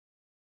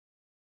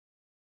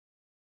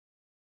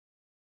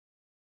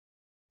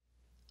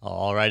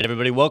All right,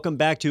 everybody, welcome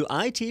back to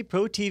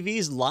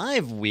ITProTV's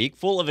live week,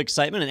 full of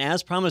excitement. And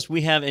as promised,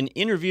 we have an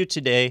interview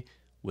today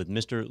with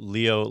Mr.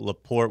 Leo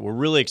Laporte. We're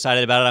really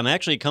excited about it. I'm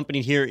actually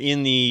accompanied here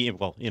in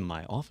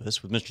my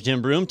office with Mr.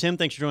 Tim Broom. Tim,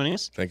 thanks for joining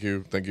us. Thank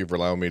you. Thank you for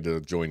allowing me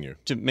to join you.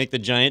 To make the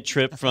giant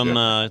trip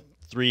from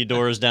 3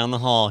 doors down the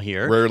hall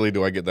here. Rarely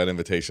do I get that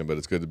invitation, but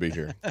it's good to be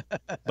here.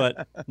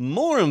 But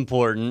more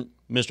important,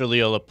 Mr.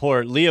 Leo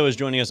Laporte. Leo is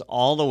joining us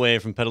all the way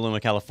from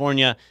Petaluma,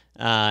 California,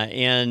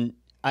 and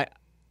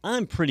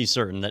I'm pretty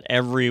certain that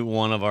every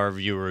one of our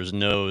viewers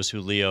knows who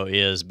Leo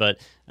is, but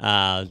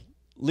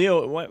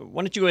Leo, why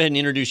don't you go ahead and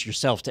introduce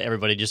yourself to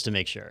everybody just to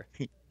make sure?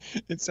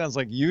 It sounds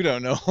like you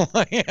don't know who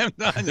I am.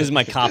 This is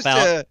my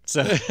cop-out.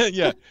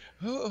 Yeah.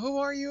 Who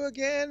are you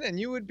again? And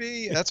you would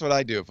be, that's what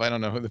I do if I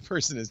don't know who the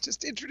person is.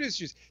 Just introduce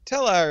yourself.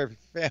 Tell our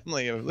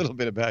family a little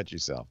bit about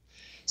yourself.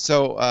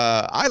 So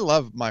I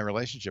love our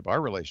relationship with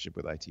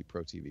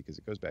ITProTV because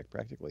it goes back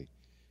practically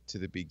to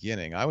the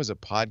beginning. I was a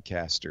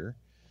podcaster.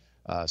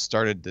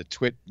 Started the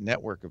TWiT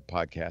Network of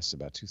podcasts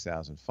about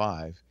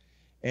 2005.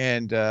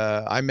 And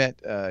I met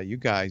you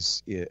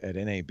guys at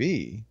NAB.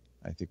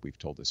 I think we've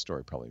told this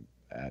story probably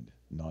ad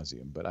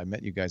nauseum, but I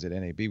met you guys at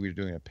NAB. We were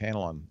doing a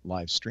panel on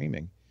live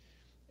streaming.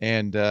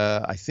 And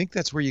I think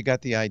that's where you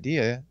got the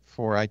idea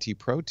for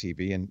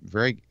ITProTV. And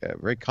very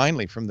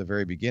kindly from the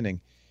very beginning,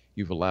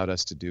 you've allowed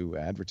us to do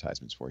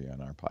advertisements for you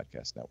on our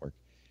podcast network.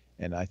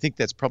 And I think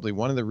that's probably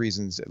one of the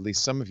reasons, at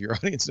least some of your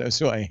audience knows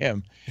who I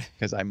am,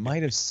 because I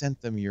might have sent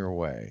them your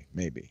way,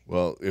 maybe.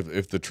 Well,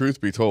 if the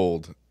truth be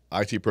told,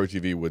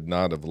 ITProTV would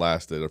not have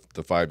lasted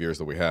the 5 years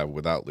that we have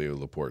without Leo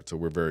Laporte. So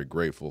we're very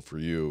grateful for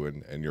you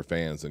and your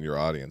fans and your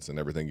audience and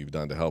everything you've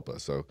done to help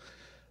us. So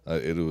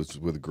it was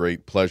with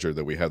great pleasure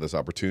that we had this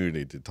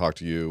opportunity to talk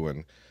to you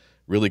and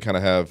really kind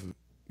of have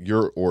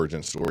your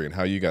origin story and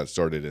how you got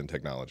started in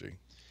technology.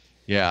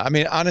 Yeah, I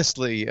mean,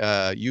 honestly,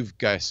 you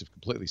guys have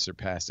completely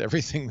surpassed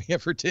everything we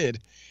ever did.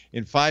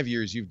 In 5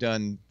 years, you've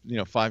done,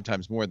 5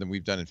 times more than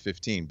we've done in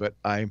 15. But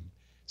I'm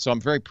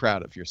very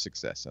proud of your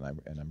success, and I'm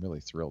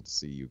really thrilled to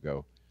see you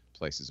go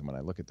places. And when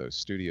I look at those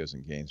studios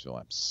in Gainesville,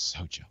 I'm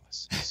so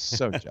jealous,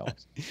 so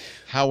jealous.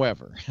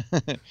 However,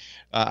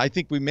 I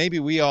think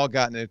we all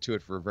got into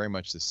it for very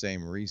much the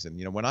same reason.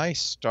 When I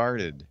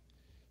started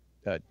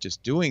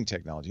just doing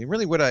technology, and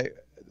really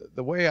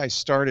the way I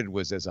started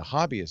was as a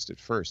hobbyist at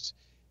first.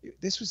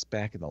 This was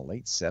back in the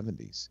late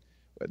 70s,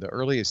 the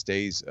earliest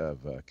days of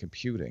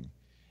computing.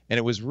 And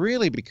it was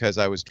really because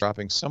I was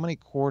dropping so many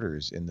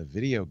quarters in the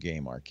video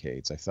game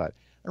arcades. I thought,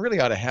 I really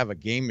ought to have a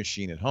game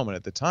machine at home. And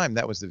at the time,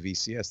 that was the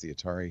VCS, the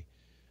Atari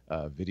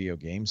video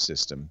game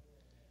system,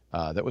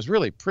 that was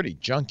really pretty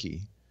junky.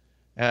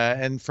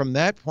 And from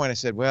that point, I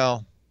said,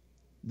 well,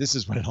 this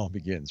is when it all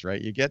begins, right?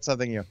 You get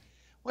something,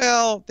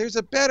 well, there's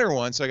a better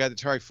one. So I got the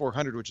Atari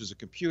 400, which is a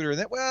computer. And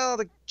then,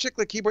 the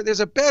chiclet keyboard, there's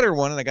a better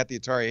one. And I got the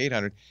Atari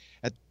 800.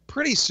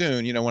 Pretty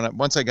soon,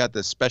 once I got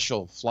the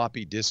special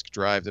floppy disk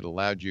drive that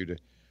allowed you to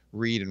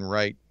read and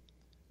write,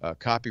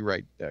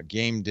 copyright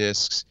game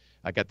discs,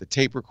 I got the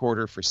tape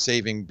recorder for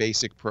saving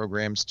basic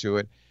programs to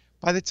it.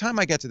 By the time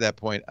I got to that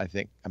point,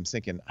 I'm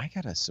thinking, I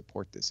got to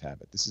support this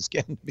habit. This is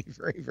getting to be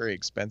very, very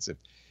expensive.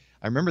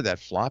 I remember that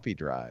floppy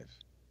drive.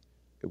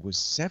 It was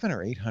 $700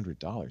 or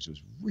 $800. It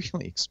was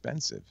really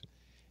expensive.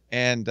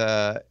 And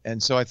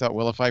so I thought,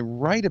 well, if I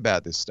write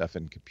about this stuff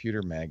in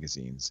computer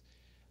magazines,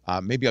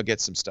 maybe I'll get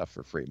some stuff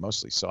for free,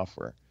 mostly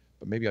software,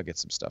 but maybe I'll get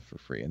some stuff for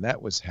free. And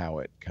that was how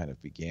it kind of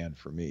began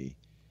for me,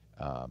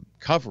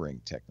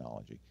 covering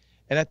technology.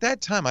 And at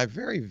that time, I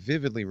very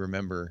vividly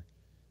remember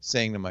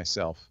saying to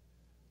myself,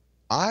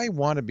 I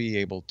want to be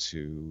able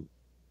to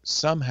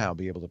somehow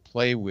be able to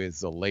play with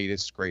the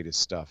latest, greatest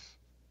stuff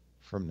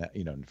from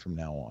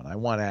now on. I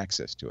want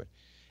access to it.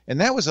 And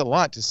that was a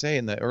lot to say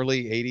in the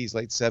early 80s,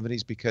 late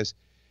 70s, because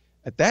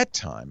at that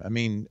time,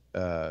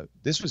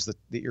 this was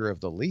the era of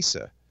the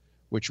Lisa,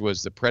 which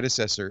was the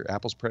predecessor,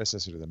 Apple's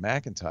predecessor to the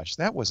Macintosh.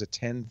 That was a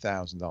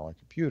 $10,000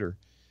 computer,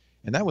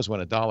 and that was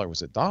when a dollar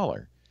was a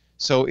dollar.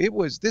 So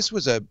this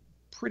was a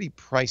pretty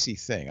pricey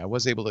thing. I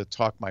was able to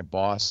talk my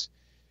boss.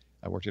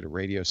 I worked at a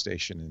radio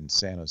station in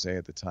San Jose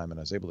at the time, and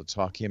I was able to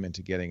talk him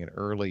into getting an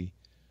early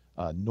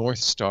North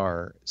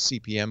Star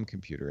CPM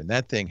computer, and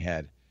that thing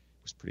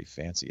was pretty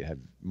fancy. It had,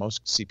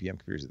 most CPM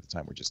computers at the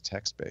time were just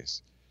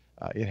text-based.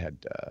 It had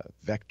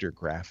vector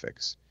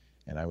graphics,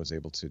 and I was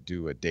able to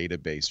do a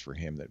database for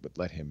him that would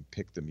let him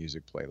pick the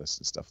music playlists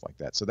and stuff like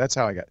that. So that's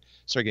how I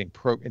started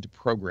getting into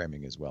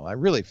programming as well. I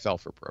really fell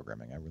for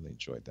programming. I really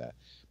enjoyed that.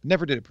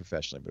 Never did it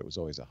professionally, but it was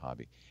always a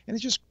hobby, and it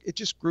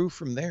just grew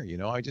from there.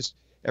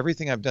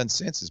 Everything I've done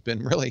since has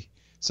been really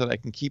so that I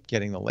can keep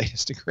getting the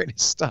latest and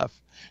greatest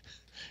stuff.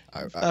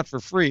 Not for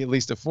free, at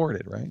least afford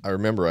it, right? I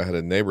remember I had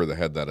a neighbor that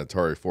had that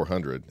Atari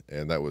 400,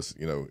 and that was,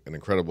 an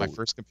incredible. My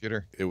first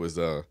computer. It was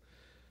the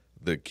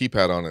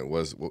keypad on it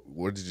was,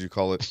 what did you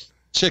call it?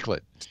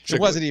 Chiclet. It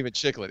wasn't even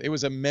chiclet. It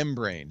was a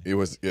membrane. It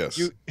was, yes.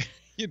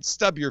 You'd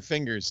stub your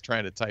fingers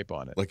trying to type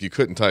on it. Like you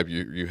couldn't type.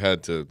 You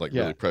had to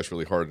really press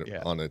really hard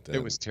on it.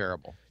 It was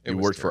terrible. You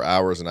worked for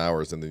hours and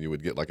hours, and then you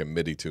would get like a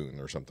MIDI tune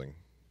or something.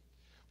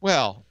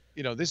 Well,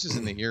 this is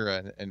in the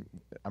era, and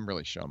I'm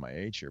really showing my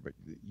age here, but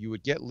you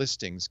would get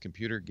listings,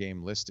 computer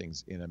game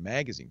listings in a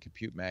magazine,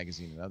 Compute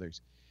Magazine and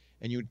others,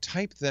 and you would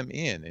type them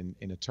in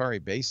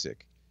Atari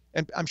Basic.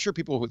 And I'm sure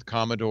people with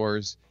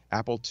Commodores,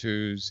 Apple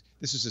IIs,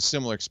 this is a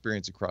similar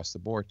experience across the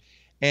board.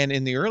 And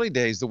in the early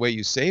days, the way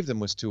you saved them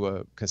was to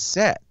a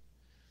cassette.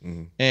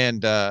 Mm-hmm.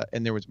 And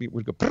there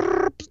would go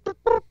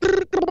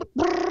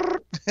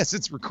as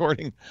it's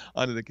recording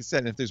onto the cassette.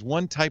 And if there's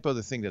one typo,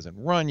 the thing doesn't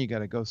run. You got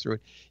to go through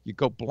it. You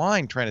go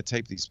blind trying to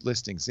type these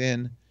listings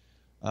in.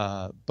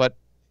 But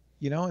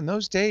in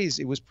those days,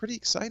 it was pretty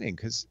exciting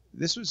because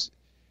this was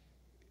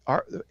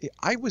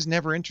I was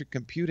never into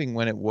computing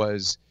when it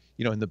was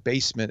in the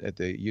basement at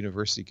the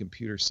University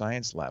Computer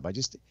Science Lab.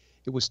 It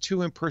was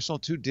too impersonal,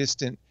 too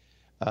distant.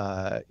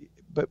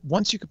 But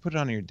once you could put it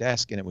on your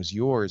desk and it was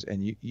yours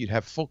and you'd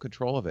have full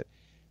control of it,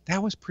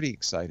 that was pretty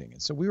exciting.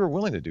 And so we were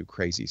willing to do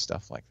crazy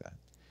stuff like that.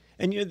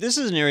 And this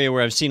is an area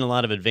where I've seen a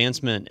lot of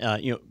advancement.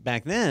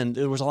 Back then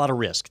there was a lot of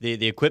risk.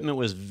 The equipment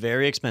was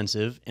very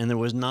expensive, and there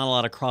was not a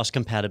lot of cross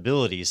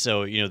compatibility.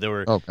 So there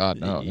were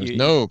there's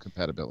no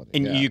compatibility,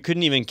 and you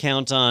couldn't even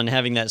count on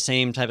having that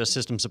same type of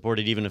system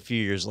supported even a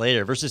few years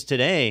later. Versus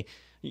today,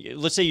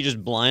 let's say you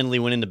just blindly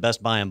went into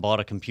Best Buy and bought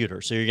a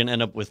computer. So you're going to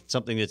end up with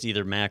something that's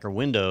either Mac or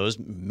Windows,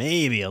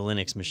 maybe a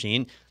Linux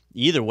machine.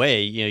 Either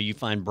way, you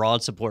find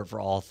broad support for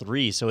all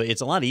three. So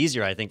it's a lot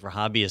easier, I think, for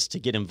hobbyists to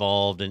get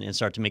involved and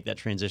start to make that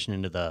transition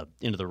into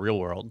the real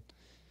world.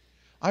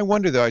 I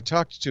wonder, though, I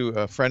talked to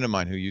a friend of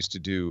mine who used to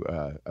do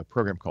a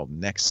program called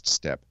Next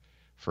Step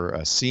for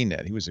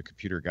CNET. He was a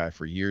computer guy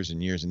for years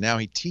and years, and now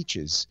he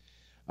teaches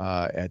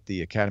at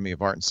the Academy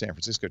of Art in San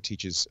Francisco,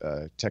 teaches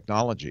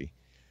technology.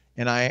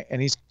 And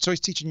he's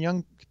teaching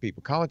young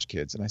people, college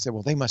kids. And I said,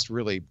 well, they must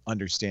really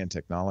understand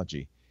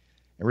technology.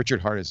 And Richard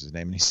Hart is his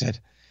name. And he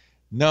said,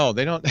 no,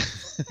 they don't.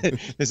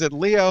 They said,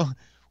 Leo,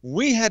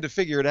 we had to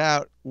figure it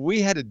out.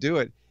 We had to do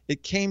it.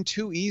 It came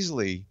too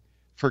easily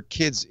for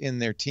kids in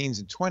their teens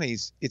and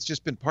 20s. It's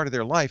just been part of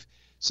their life.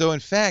 So in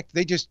fact,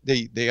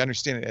 they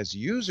understand it as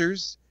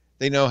users.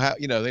 They know how,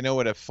 they know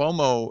what a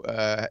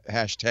FOMO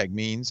hashtag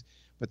means,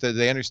 but that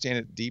they understand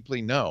it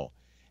deeply, no.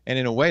 And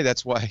in a way,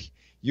 that's why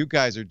you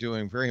guys are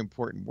doing very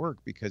important work,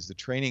 because the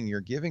training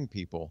you're giving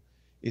people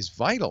is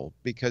vital,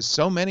 because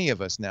so many of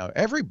us now,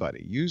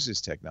 everybody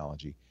uses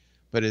technology.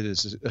 But it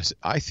is,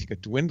 I think, a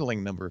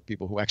dwindling number of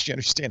people who actually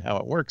understand how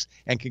it works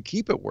and can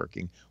keep it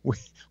working.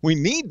 We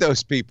need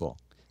those people.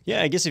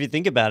 Yeah, I guess if you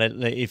think about it,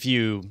 if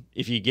you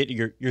get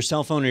your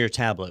cell phone or your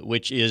tablet,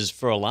 which is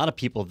for a lot of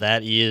people,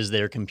 that is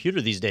their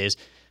computer these days,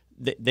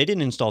 they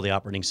didn't install the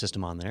operating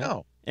system on there.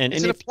 No,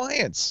 it's an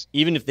appliance.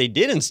 Even if they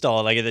did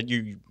install it, like that,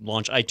 you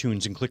launch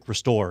iTunes and click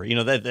restore.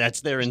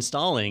 That's their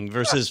installing.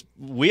 Versus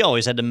we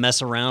always had to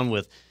mess around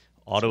with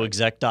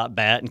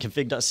autoexec.bat and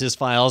config.sys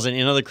files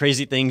and other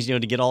crazy things, to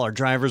get all our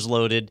drivers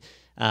loaded.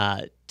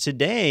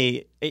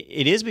 Today,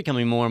 it is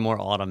becoming more and more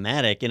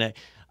automatic. And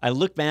I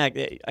look back,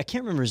 I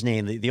can't remember his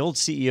name, the old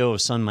CEO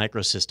of Sun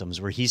Microsystems,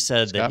 where he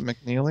said Scott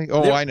McNeely?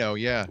 Oh, I know,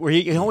 yeah. Where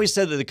he always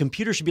said that the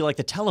computer should be like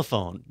the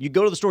telephone. You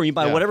go to the store, you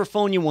buy whatever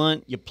phone you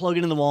want, you plug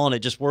it in the wall, and it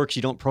just works.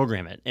 You don't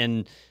program it.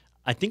 And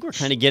I think we're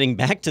kind of getting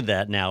back to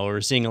that now.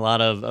 We're seeing a lot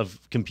of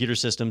computer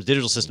systems,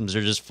 digital systems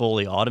are just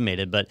fully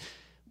automated. But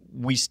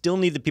we still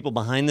need the people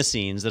behind the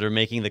scenes that are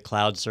making the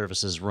cloud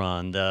services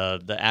run,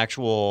 the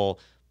actual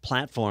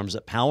platforms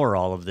that power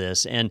all of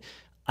this. And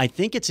I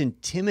think it's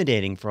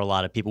intimidating for a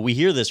lot of people. We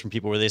hear this from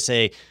people where they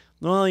say,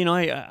 well,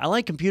 I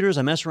like computers.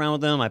 I mess around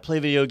with them. I play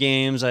video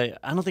games. I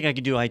don't think I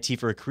could do IT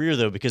for a career,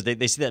 though, because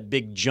they see that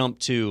big jump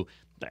to,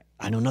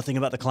 I know nothing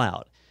about the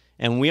cloud.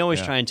 And we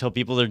always try and tell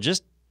people they're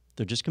just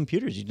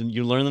computers.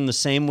 You learn them the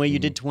same way you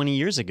did 20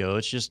 years ago.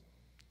 It's just,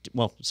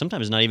 well,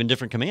 sometimes not even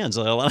different commands.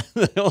 A lot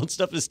of the old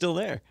stuff is still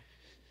there.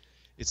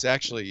 It's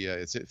actually,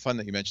 it's fun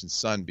that you mentioned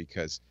Sun,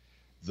 because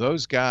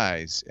those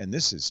guys, and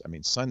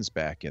Sun's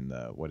back in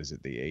the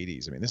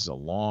 80s. This is a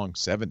long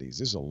 70s.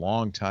 This is a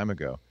long time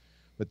ago.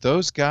 But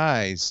those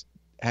guys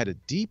had a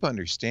deep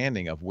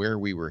understanding of where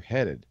we were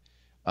headed.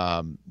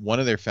 One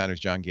of their founders,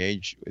 John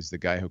Gage, is the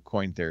guy who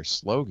coined their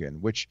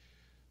slogan, which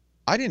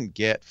I didn't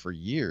get for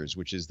years,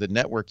 which is the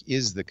network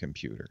is the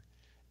computer.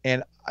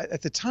 And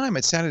at the time,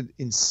 it sounded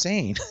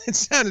insane. It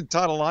sounded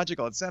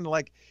tautological. It sounded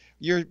like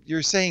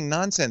you're saying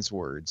nonsense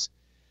words.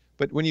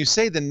 But when you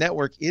say the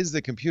network is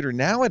the computer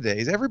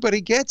nowadays,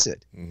 everybody gets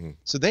it. Mm-hmm.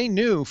 So they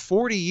knew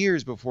 40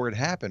 years before it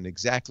happened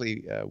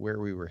exactly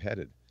where we were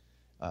headed.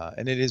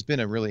 And it has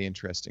been a really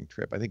interesting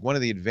trip. I think one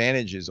of the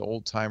advantages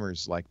old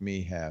timers like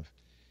me have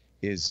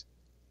is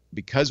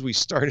because we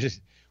started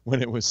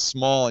when it was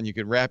small and you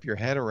could wrap your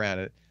head around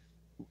it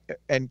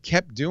and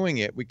kept doing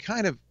it, we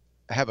kind of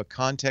have a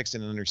context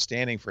and an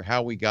understanding for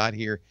how we got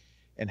here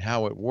and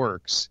how it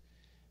works.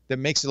 That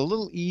makes it a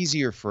little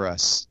easier for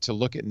us to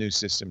look at new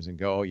systems and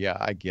go, oh yeah,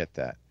 I get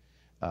that.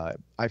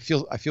 I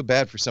feel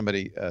bad for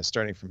somebody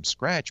starting from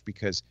scratch,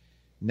 because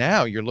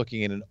now you're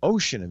looking at an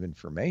ocean of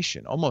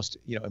information, almost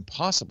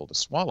impossible to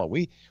swallow.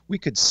 We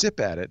could sip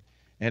at it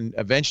and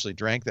eventually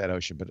drank that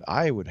ocean, but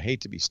I would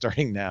hate to be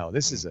starting now.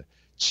 This is a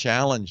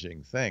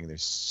challenging thing.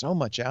 There's so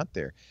much out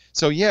there.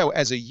 So yeah,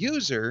 as a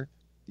user,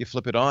 you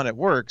flip it on, it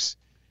works.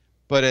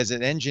 But as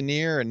an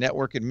engineer, a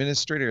network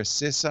administrator, a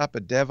sysop, a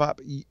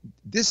DevOps,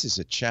 this is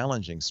a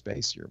challenging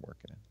space you're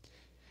working in.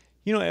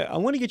 You know, I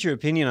want to get your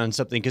opinion on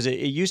something, because it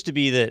used to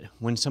be that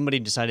when somebody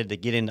decided to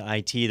get into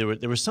IT,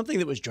 there was something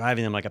that was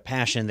driving them, like a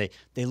passion.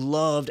 They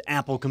loved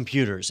Apple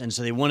computers, and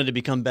so they wanted to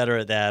become better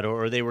at that,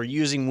 or they were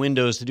using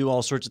Windows to do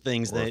all sorts of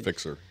things. Or a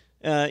fixer.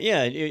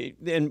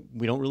 And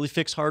we don't really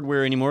fix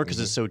hardware anymore because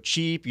it's so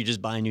cheap. You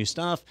just buy new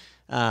stuff.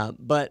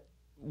 But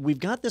we've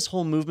got this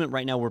whole movement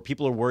right now where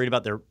people are worried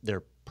about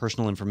their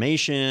personal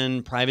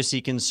information, privacy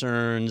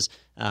concerns.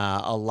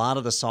 A lot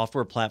of the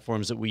software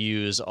platforms that we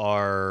use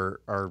are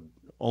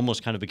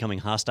almost kind of becoming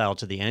hostile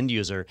to the end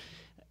user.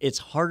 It's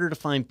harder to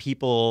find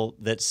people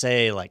that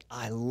say, like,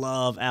 I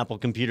love Apple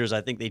computers.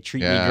 I think they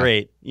treat me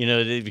great,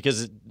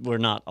 because we're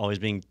not always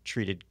being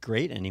treated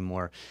great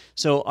anymore.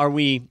 So are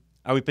we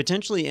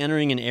potentially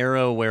entering an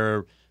era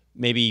where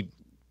maybe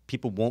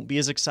people won't be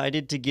as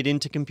excited to get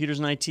into computers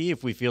and IT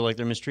if we feel like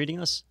they're mistreating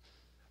us?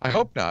 I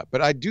hope not,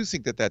 but I do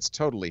think that that's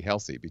totally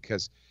healthy,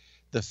 because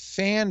the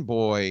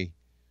fanboy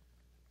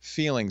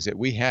feelings that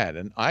we had,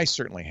 and I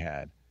certainly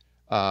had,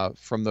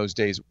 from those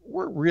days,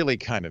 were really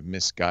kind of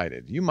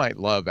misguided. You might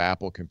love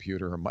Apple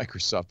Computer or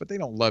Microsoft, but they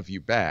don't love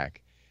you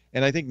back.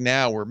 And I think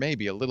now we're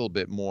maybe a little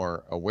bit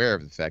more aware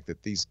of the fact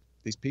that these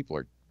people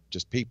are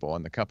just people,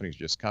 and the companies are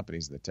just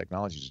companies, and the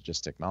technologies are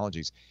just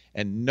technologies,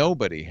 and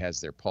nobody has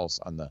their pulse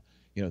on the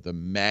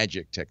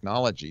magic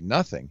technology.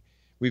 Nothing.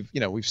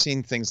 We've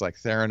seen things like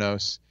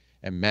Theranos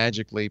and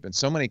Magic Leap, and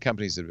so many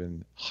companies that have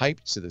been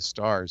hyped to the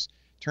stars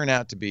turn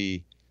out to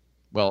be,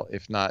 well,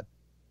 if not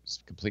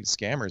complete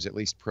scammers, at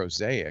least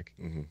prosaic.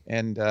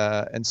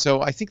 And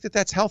so I think that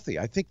that's healthy.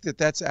 I think that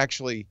that's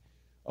actually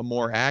a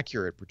more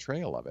accurate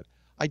portrayal of it.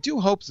 I do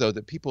hope, though,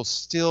 that people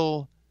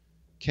still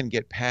can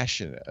get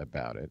passionate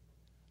about it.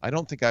 I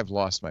don't think I've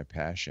lost my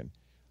passion.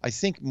 I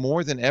think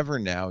more than ever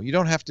now, you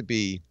don't have to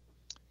be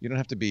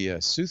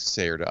a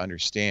soothsayer to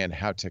understand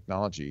how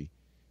technology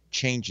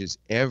changes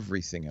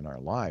everything in our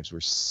lives. We're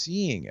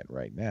seeing it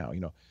right now.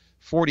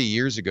 40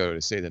 years ago,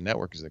 to say the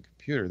network is a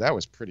computer, that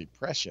was pretty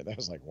prescient. That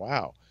was like,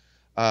 wow.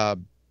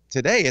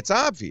 Today, it's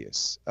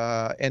obvious.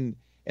 And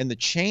the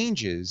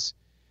changes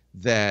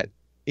that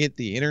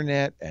the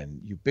internet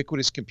and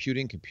ubiquitous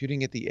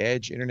computing at the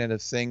edge, Internet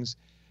of Things,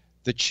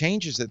 the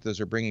changes that those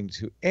are bringing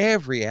to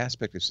every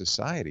aspect of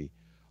society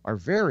are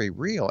very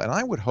real. And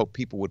I would hope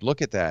people would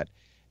look at that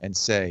and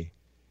say,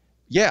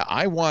 yeah,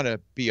 I want to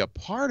be a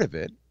part of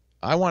it.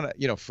 I want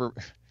to,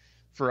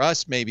 for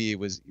us, maybe it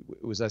was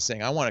us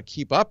saying, I want to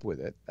keep up with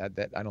it.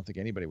 That I don't think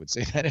anybody would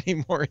say that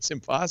anymore. It's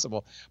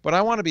impossible. But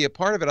I want to be a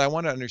part of it. I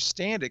want to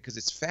understand it because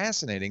it's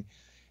fascinating.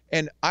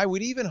 And I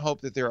would even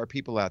hope that there are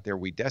people out there,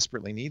 we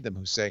desperately need them,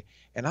 who say,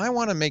 and I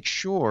want to make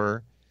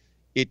sure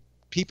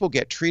people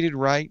get treated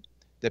right,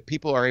 that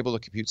people are able to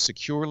compute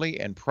securely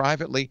and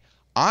privately.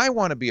 I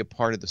want to be a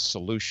part of the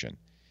solution,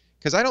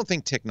 because I don't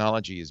think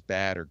technology is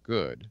bad or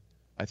good.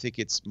 I think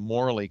it's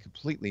morally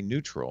completely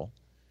neutral.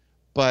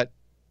 But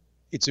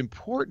it's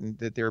important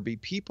that there be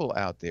people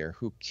out there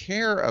who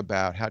care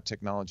about how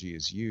technology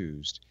is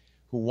used,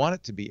 who want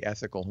it to be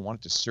ethical, who want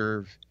it to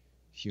serve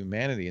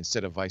humanity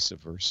instead of vice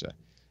versa.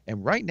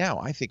 And right now,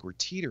 I think we're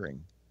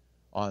teetering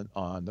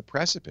on the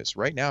precipice.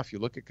 Right now, if you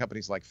look at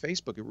companies like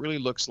Facebook, it really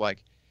looks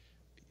like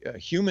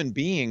human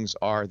beings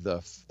are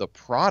the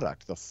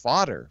product, the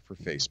fodder for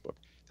Facebook.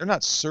 They're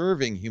not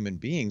serving human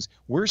beings.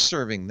 We're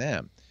serving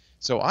them.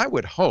 So I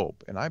would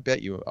hope, and I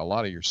bet you a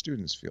lot of your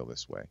students feel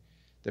this way,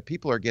 that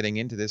people are getting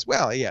into this.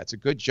 Well, yeah, it's a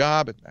good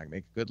job. I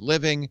make a good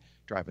living,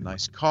 drive a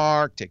nice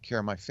car, take care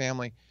of my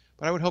family.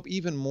 But I would hope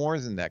even more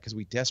than that, because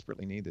we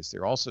desperately need this.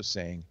 They're also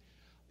saying,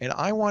 and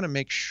I want to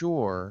make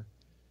sure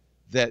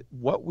that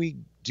what we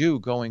do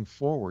going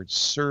forward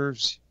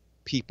serves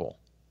people,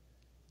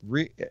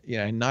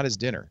 and not as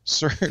dinner,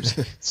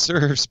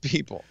 serves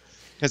people,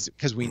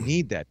 because we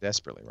need that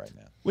desperately right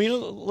now.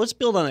 Well, let's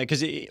build on that,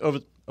 because over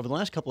the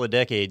last couple of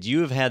decades,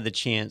 you have had the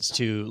chance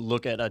to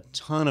look at a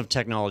ton of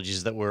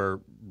technologies that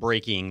were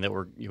breaking, that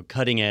were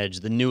cutting edge,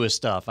 the newest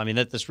stuff. I mean,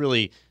 that's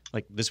really,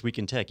 like This Week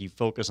in Tech, you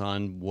focus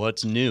on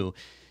what's new.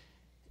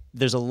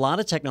 There's a lot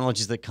of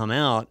technologies that come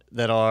out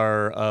that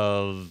are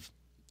of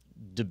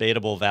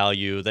debatable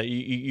value that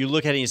you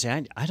look at it and you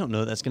say, I don't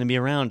know that's going to be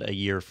around a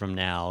year from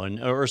now.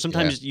 Or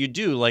sometimes you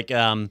do, like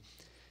the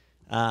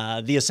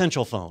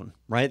Essential Phone,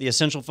 right? The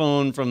Essential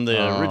Phone from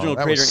the original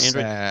creator,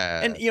 Android.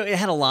 Sad. And it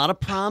had a lot of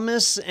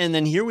promise, and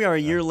then here we are a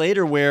year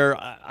later where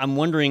I'm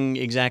wondering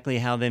exactly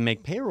how they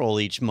make payroll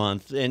each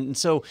month. And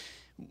so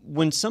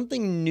when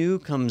something new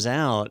comes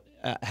out,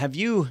 have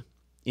you,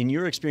 in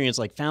your experience,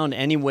 found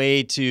any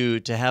way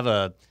to have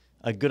a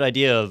good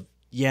idea of,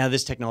 yeah,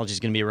 this technology is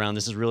going to be around,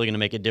 this is really going to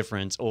make a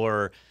difference,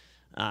 or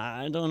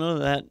I don't know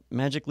that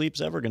Magic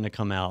Leap's ever going to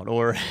come out,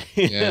 or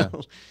you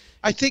know.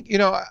 I think,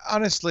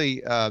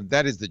 honestly,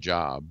 that is the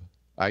job.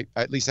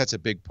 At least that's a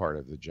big part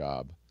of the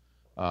job.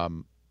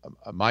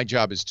 My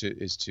job is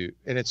to,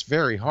 and it's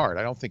very hard.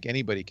 I don't think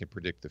anybody can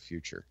predict the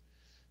future.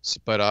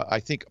 But I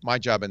think my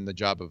job and the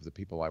job of the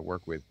people I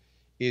work with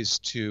is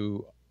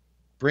to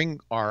bring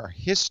our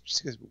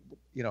history,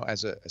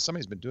 as somebody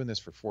who's been doing this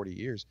for 40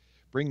 years,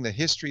 bring the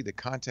history, the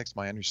context,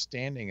 my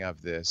understanding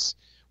of this,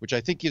 which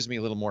I think gives me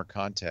a little more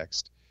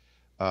context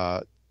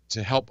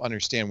to help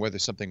understand whether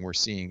something we're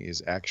seeing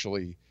is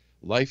actually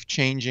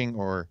life-changing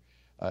or,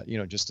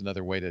 just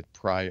another way to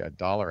pry a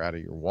dollar out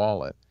of your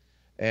wallet.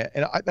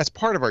 And that's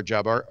part of our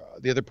job.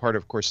 The other part,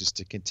 of course, is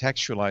to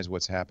contextualize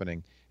what's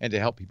happening and to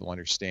help people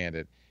understand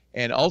it.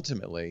 And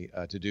ultimately,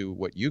 to do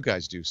what you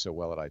guys do so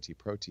well at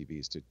ITProTV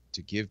is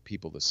to give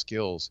people the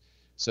skills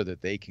so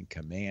that they can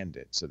command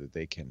it, so that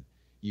they can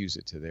use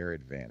it to their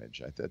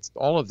advantage.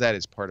 All of that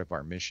is part of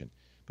our mission.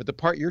 But the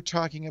part you're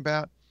talking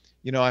about,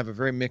 I have a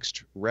very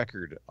mixed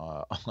record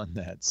on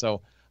that.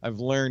 So I've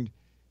learned.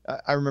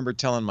 I remember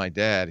telling my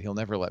dad, he'll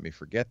never let me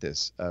forget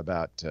this,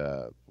 about,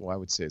 I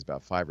would say it's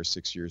about 5 or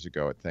 6 years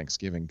ago at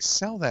Thanksgiving,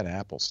 sell that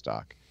Apple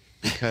stock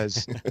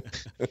because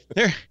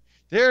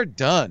they're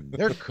done.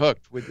 They're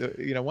cooked.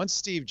 Once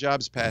Steve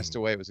Jobs passed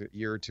away, it was a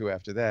year or two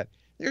after that,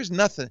 there's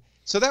nothing.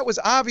 So that was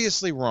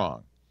obviously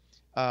wrong.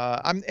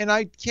 And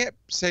I can't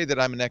say that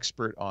I'm an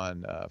expert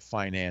on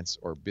finance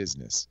or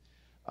business,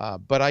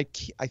 but I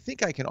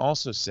think I can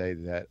also say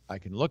that I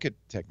can look at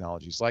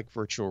technologies like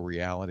virtual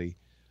reality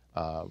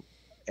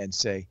and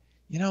say,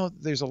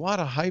 there's a lot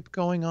of hype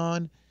going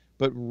on,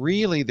 but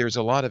really there's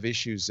a lot of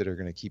issues that are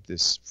going to keep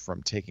this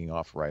from taking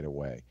off right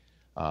away.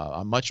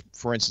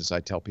 For instance, I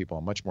tell people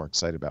I'm much more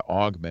excited about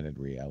augmented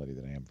reality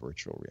than I am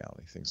virtual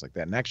reality, things like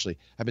that. And actually,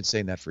 I've been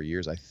saying that for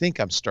years. I think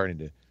I'm starting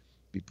to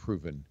be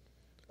proven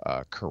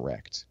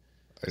correct.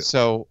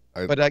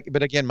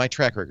 But again, my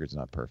track record's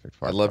not perfect.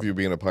 I love you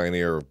being a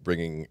pioneer of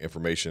bringing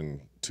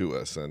information to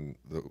us. And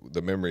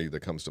the memory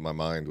that comes to my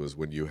mind was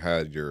when you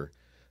had your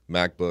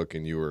MacBook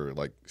and you were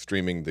like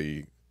streaming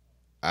the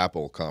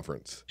Apple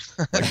conference,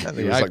 like,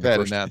 the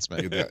iPad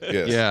announcement.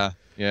 Yes.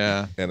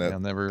 Yeah. And I'll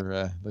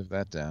never live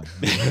that down.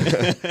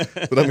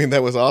 But I mean,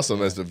 that was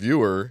awesome as a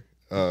viewer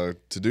to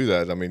do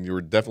that. I mean, you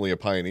were definitely a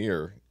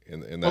pioneer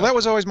in that. Well, that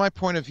was always my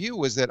point of view.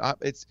 Was that I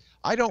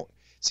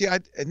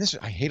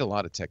hate a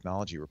lot of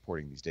technology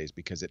reporting these days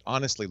because it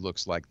honestly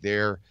looks like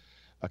they're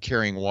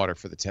carrying water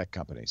for the tech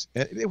companies.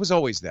 It was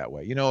always that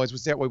way. It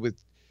was that way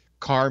with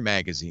car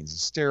magazines and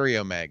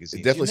stereo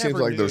magazines. It definitely seems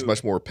like there's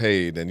much more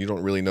paid, and you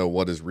don't really know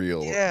what is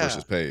real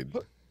versus paid.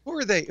 Who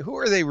are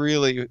they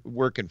really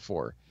working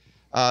for?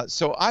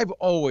 So I've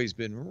always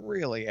been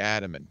really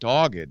adamant,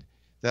 dogged,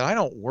 that I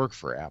don't work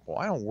for Apple.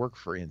 I don't work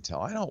for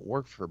Intel. I don't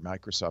work for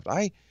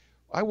Microsoft.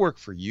 I work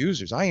for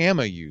users. I am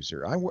a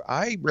user.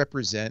 I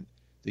represent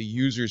the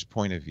user's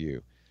point of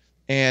view.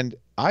 And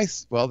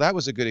that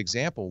was a good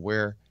example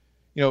where,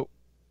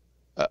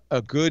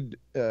 a good,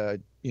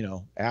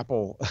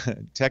 Apple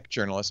tech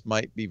journalist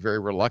might be very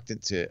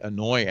reluctant to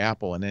annoy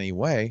Apple in any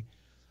way.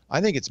 I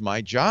think it's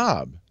my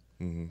job,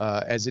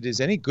 as it is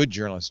any good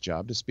journalist's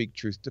job, to speak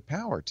truth to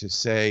power, to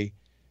say,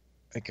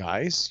 hey,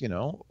 guys,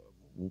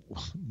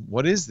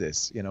 what is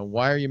this?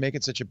 Why are you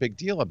making such a big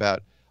deal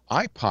about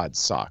iPod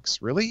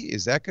socks? Really?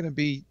 Is that going to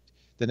be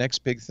the next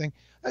big thing?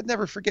 I'd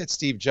never forget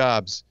Steve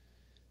Jobs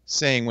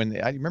saying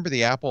I remember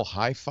the Apple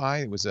Hi-Fi.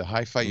 It was a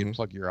Hi-Fi you'd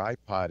plug your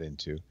iPod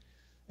into.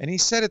 And he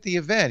said at the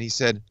event, he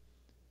said,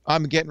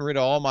 I'm getting rid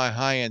of all my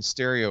high-end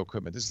stereo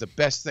equipment. This is the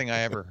best thing I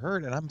ever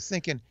heard. And I'm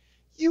thinking,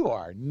 you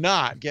are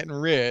not getting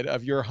rid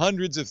of your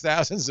hundreds of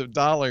thousands of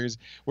dollars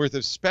worth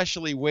of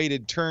specially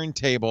weighted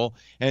turntable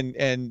and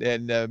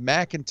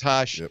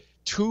Macintosh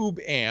tube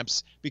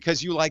amps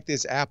because you like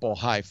this Apple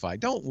Hi-Fi.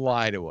 Don't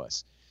lie to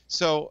us.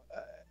 So,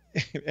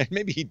 and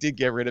maybe he did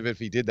get rid of it. If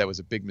he did, that was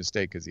a big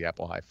mistake because the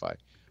Apple Hi-Fi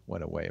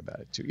went away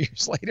about 2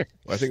 years later.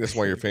 Well, I think that's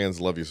why your fans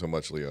love you so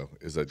much, Leo,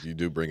 is that you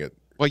do bring it.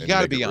 Well, you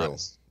got to be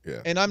honest.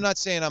 Yeah. And I'm not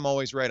saying I'm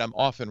always right. I'm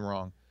often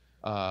wrong.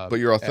 But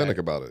you're authentic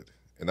about it.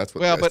 And that's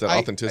what that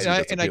authenticity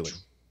that's appealing.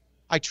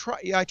 I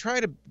try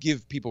to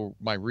give people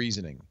my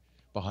reasoning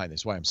behind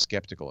this, why I'm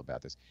skeptical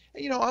about this.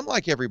 And, I'm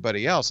like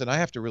everybody else, and I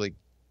have to really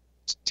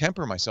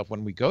temper myself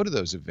when we go to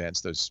those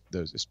events, those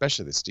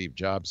especially the Steve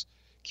Jobs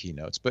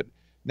keynotes. But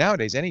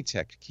nowadays, any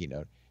tech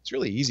keynote, it's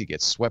really easy to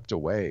get swept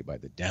away by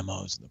the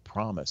demos and the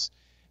promise,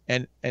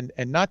 and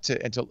not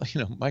to until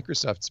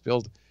Microsoft's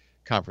Build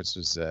conference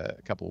was a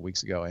couple of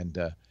weeks ago, and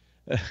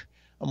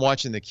I'm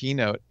watching the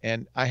keynote,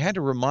 and I had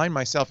to remind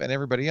myself and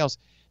everybody else,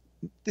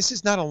 this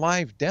is not a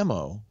live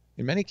demo.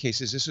 In many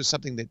cases, this was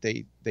something that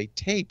they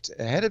taped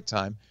ahead of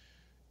time,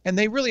 and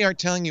they really aren't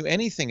telling you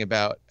anything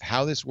about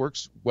how this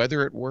works,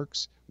 whether it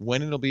works,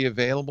 when it'll be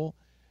available,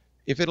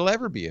 if it'll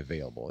ever be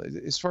available.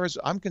 As far as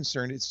I'm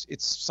concerned, it's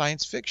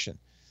science fiction.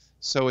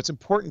 So it's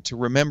important to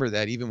remember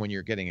that even when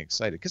you're getting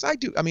excited. Because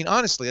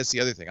honestly, that's the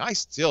other thing. I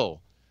still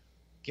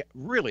get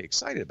really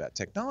excited about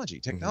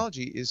technology.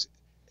 Technology is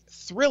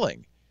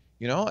thrilling.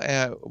 When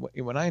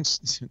I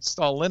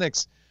install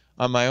Linux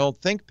on my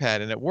old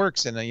ThinkPad and it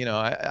works, and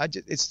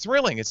it's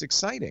thrilling, it's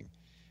exciting.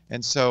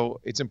 And so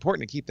it's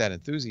important to keep that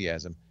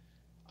enthusiasm.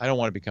 I don't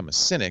want to become a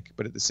cynic,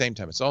 but at the same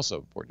time, it's also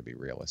important to be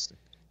realistic.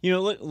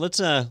 Let's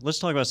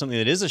talk about something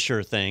that is a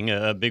sure thing.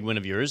 A big win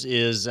of yours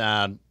is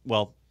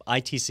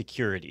IT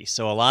security.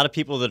 So a lot of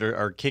people that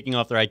are kicking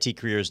off their IT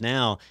careers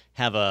now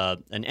have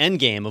an end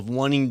game of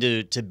wanting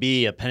to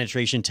be a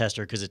penetration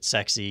tester because it's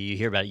sexy. You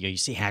hear about it, you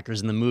see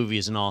hackers in the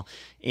movies and all.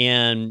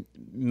 And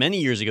many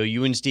years ago,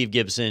 you and Steve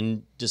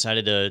Gibson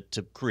decided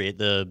to create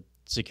the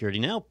Security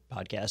Now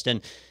podcast,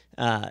 and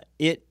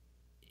it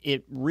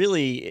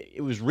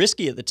was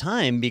risky at the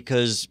time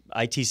because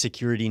IT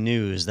security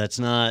news, that's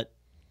not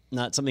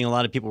something a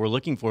lot of people were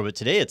looking for, but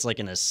today it's like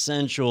an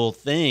essential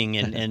thing.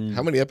 And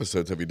How many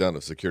episodes have you done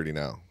of Security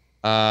Now?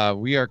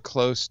 We are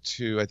close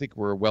to, I think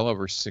we're well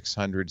over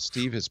 600.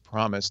 Steve has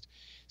promised.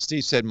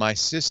 Steve said, my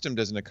system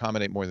doesn't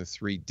accommodate more than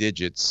 3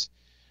 digits.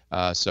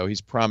 So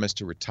he's promised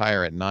to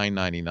retire at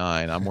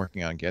 $9.99. I'm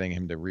working on getting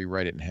him to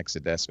rewrite it in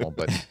hexadecimal,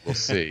 but we'll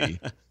see.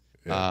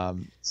 Yeah.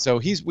 So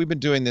we've been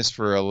doing this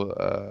for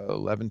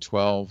 11,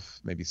 12,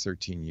 maybe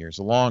 13 years,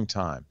 a long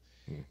time.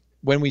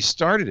 When we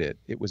started it,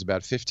 it was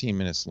about 15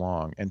 minutes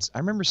long. And I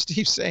remember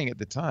Steve saying at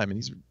the time, and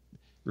he's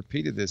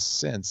repeated this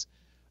since,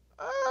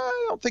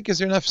 I don't think is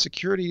there enough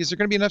security. Is there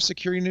going to be enough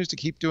security news to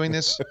keep doing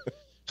this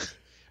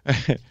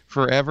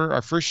forever?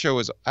 Our first show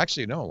was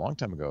actually, no, a long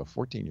time ago,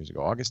 14 years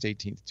ago, August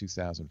 18th,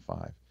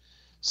 2005.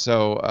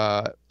 So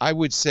I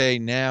would say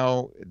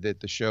now that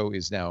the show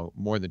is now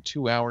more than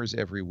 2 hours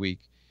every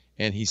week,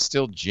 and he's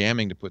still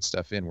jamming to put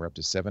stuff in. We're up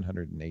to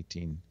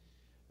 713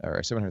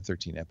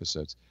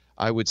 episodes.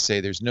 I would say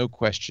there's no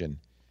question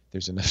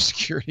there's enough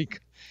security.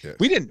 Yes.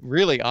 We didn't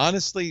really,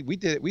 honestly,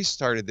 we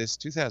started this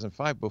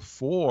 2005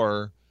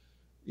 before,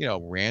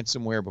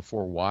 ransomware,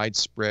 before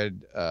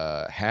widespread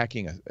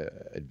hacking,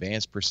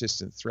 advanced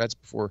persistent threats,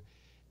 before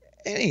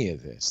any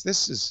of this.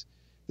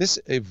 This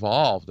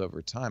evolved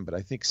over time, but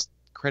I think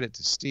credit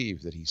to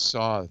Steve that he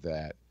saw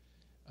that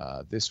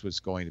this was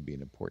going to be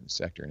an important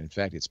sector. And in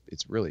fact,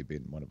 it's really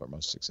been one of our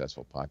most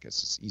successful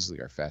podcasts. It's easily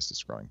our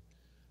fastest growing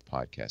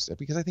podcast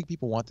because I think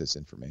people want this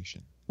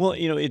information. Well,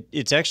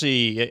 it's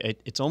actually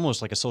it's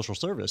almost like a social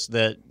service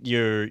that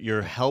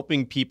you're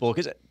helping people,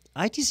 because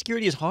IT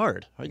security is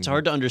hard. It's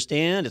hard to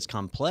understand. It's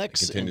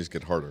complex. It continues to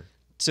get harder.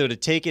 So to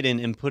take it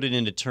and put it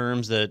into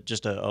terms that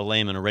just a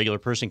layman, a regular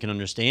person can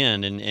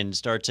understand and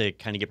start to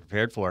kind of get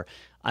prepared for,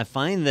 I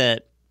find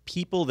that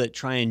people that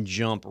try and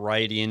jump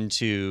right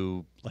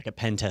into like a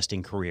pen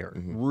testing career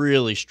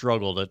really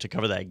struggle to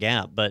cover that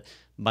gap. But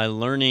by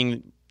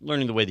learning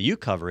the way that you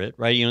cover it,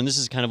 right? And this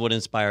is kind of what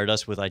inspired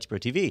us with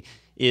ITProTV,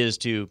 is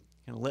to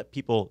kind of let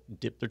people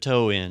dip their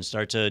toe in,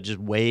 start to just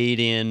wade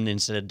in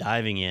instead of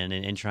diving in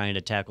and trying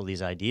to tackle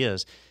these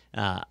ideas.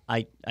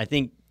 I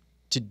think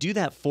to do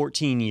that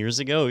 14 years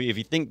ago, if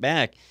you think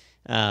back,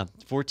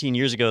 14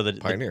 years ago,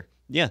 Pioneer.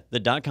 The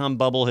dot-com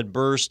bubble had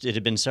burst. It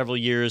had been several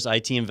years.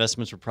 IT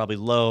investments were probably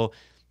low.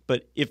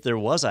 But if there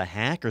was a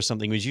hack or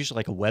something, it was usually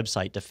like a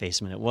website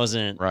defacement. It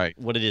wasn't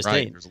what it is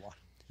today. There's a lot.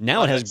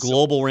 Now it has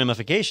global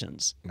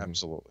ramifications.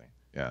 Absolutely.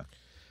 Yeah.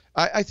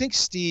 I think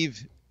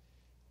Steve's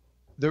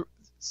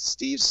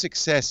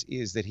success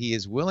is that he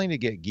is willing to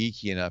get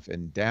geeky enough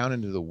and down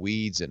into the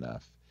weeds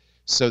enough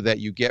so that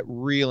you get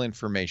real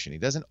information. He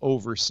doesn't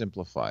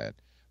oversimplify it,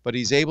 but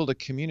he's able to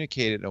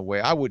communicate it in a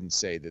way. I wouldn't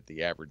say that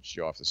the average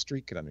Joe off the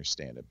street can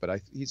understand it, but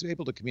he's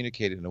able to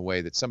communicate it in a way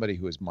that somebody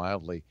who is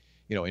mildly,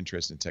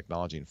 interested in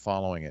technology and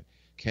following it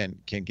can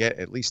get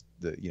at least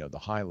the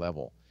high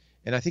level.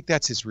 And I think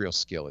that's his real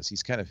skill, is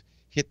he's kind of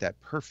hit that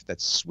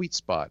sweet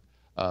spot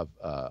of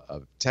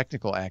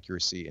technical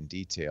accuracy and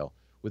detail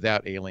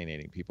without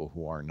alienating people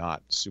who are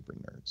not super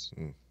nerds.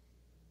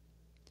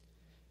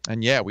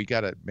 And yeah, we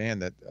got a man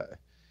that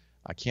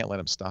I can't let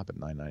him stop at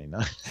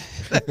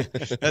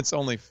 $9.99. That's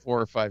only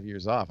 4 or 5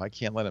 years off. I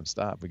can't let him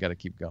stop. We got to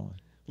keep going.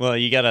 Well,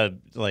 you got to,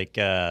 do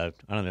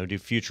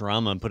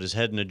Futurama and put his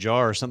head in a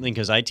jar or something,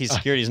 because IT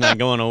security is not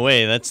going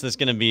away. That's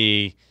going to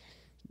be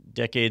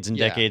decades and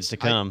decades to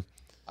come.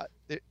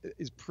 It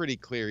is pretty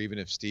clear, even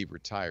if Steve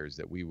retires,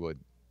 that we would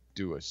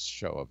do a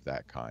show of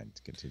that kind,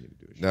 to continue to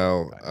do a show.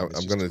 Now,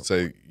 I'm going to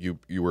say you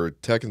were a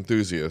tech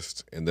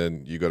enthusiast, and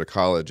then you go to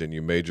college and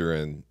you major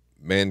in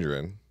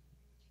Mandarin.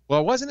 Well,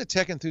 I wasn't a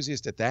tech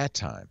enthusiast at that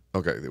time.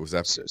 Okay, it was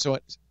after. So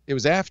it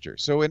was after.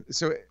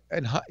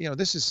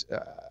 This is,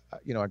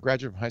 I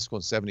graduated from high school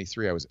in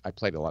 '73. I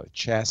played a lot of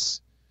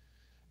chess,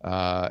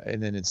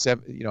 and then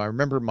I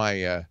remember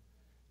my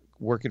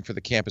working for the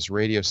campus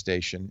radio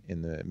station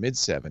in the mid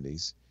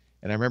 '70s,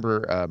 and I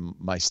remember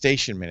my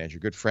station manager,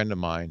 a good friend of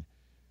mine,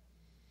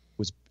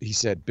 he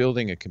said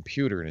building a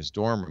computer in his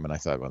dorm room, and I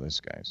thought, well, this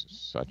guy's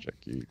such a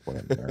geek, what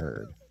a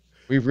nerd.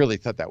 We really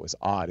thought that was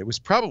odd. It was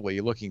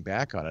probably, looking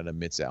back on it, a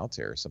MITS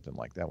Altair or something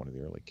like that, one of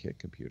the early kit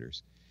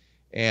computers.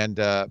 And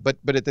but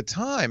at the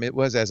time, it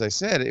was, as I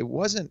said, it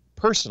wasn't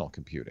personal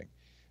computing.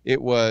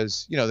 It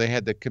was, they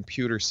had the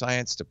computer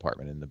science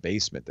department in the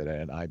basement that had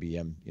an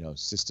IBM,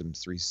 System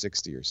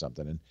 360 or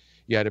something, and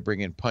you had to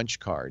bring in punch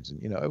cards,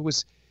 and it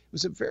was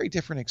a very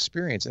different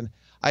experience. And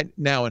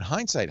now in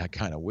hindsight, I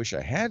kind of wish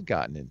I had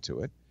gotten into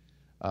it.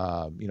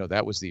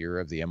 That was the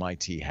era of the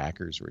MIT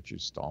hackers,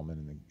 Richard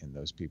Stallman and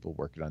those people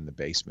working on the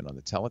basement on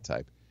the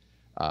teletype.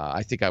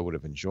 I think I would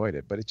have enjoyed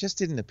it, but it just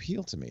didn't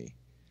appeal to me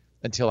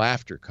until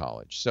after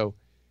college. So,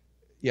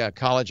 yeah,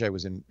 college I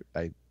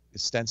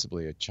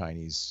ostensibly a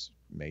Chinese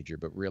major,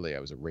 but really I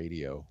was a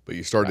radio. But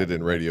you started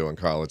in radio in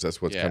college.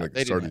 That's what's kind of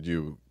started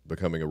you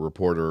becoming a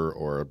reporter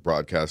or a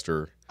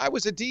broadcaster. I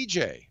was a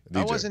DJ.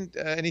 I wasn't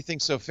anything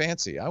so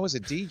fancy. I was a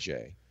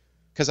DJ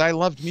because I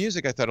loved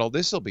music. I thought, oh,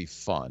 this will be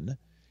fun.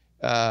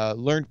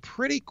 Learned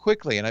pretty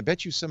quickly, and I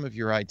bet you some of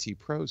your IT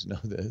pros know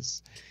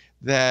this,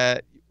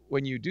 that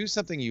when you do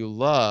something you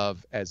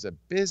love as a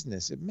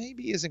business, it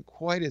maybe isn't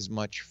quite as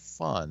much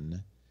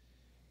fun.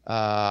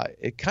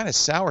 It kind of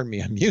soured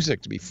me on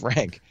music, to be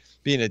frank,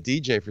 being a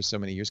DJ for so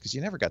many years, because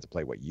you never got to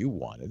play what you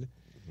wanted.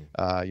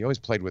 You always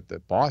played what the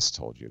boss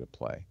told you to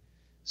play.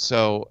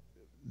 So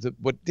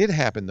what did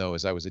happen, though,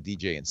 is I was a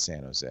DJ in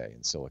San Jose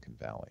in Silicon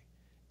Valley.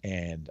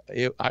 And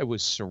I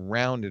was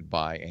surrounded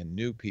by and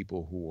knew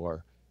people who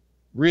are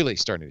really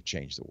starting to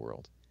change the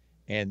world.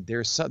 And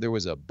there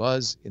was a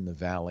buzz in the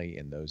Valley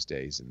in those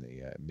days, in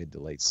the mid to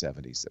late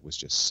 70s, that was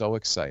just so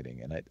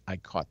exciting. And I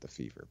caught the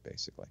fever,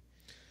 basically.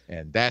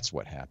 And that's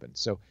what happened.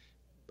 So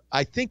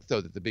I think,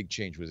 though, that the big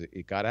change was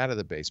it got out of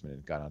the basement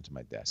and got onto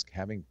my desk.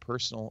 Having a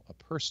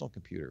personal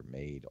computer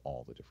made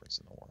all the difference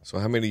in the world. So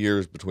how many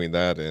years between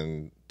that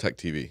and Tech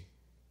TV?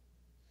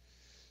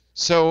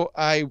 So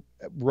I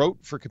wrote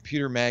for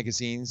computer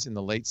magazines in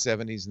the late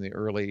 70s and the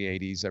early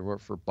 80s. I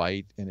wrote for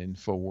Byte and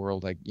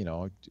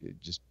InfoWorld.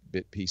 Just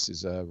bit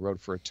pieces. Wrote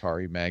for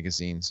Atari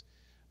magazines.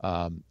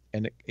 And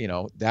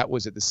that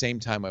was at the same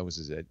time I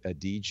was a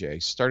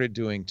DJ. Started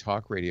doing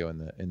talk radio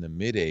in the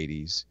mid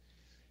 80s.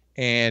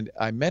 And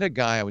I met a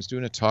guy. I was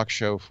doing a talk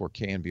show for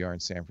KNBR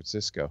in San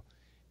Francisco.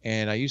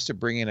 And I used to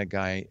bring in a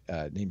guy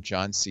named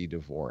John C.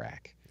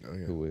 Dvorak,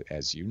 who,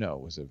 as you know,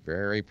 was a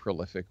very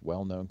prolific,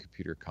 well-known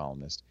computer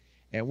columnist.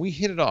 And we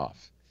hit it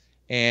off.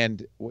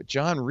 And what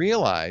John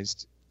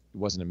realized, it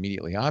wasn't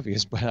immediately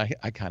obvious, but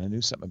I kind of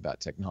knew something about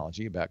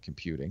technology, about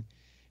computing.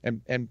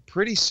 And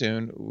pretty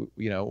soon,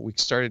 we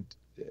started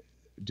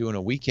doing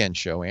a weekend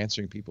show,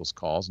 answering people's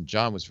calls. And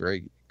John was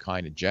very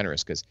kind and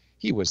generous because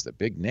he was the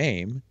big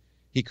name.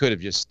 He could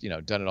have just,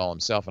 done it all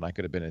himself, and I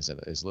could have been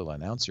his little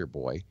announcer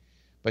boy.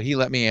 But he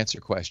let me answer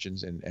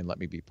questions and let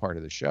me be part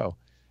of the show.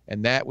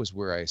 And that was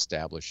where I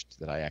established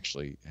that I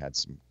actually had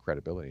some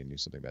credibility and knew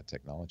something about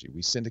technology.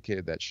 We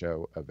syndicated that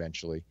show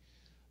eventually.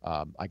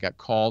 I got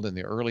called in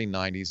the early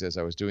 90s as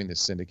I was doing this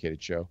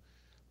syndicated show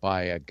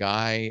by a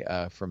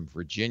guy from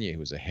Virginia who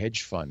was a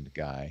hedge fund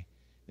guy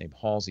named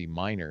Halsey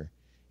Minor.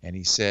 And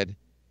he said,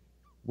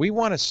 "We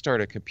want to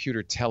start a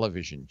computer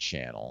television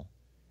channel.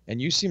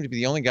 And you seem to be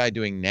the only guy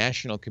doing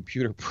national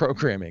computer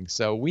programming,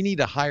 so we need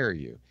to hire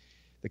you."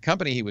 The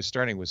company he was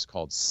starting was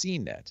called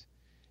CNET.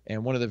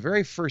 And one of the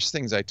very first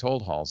things I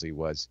told Halsey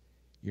was,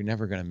 "You're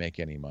never going to make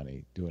any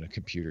money doing a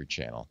computer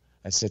channel."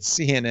 I said,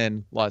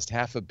 CNN lost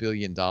 $500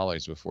 million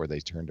before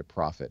they turned a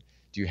profit.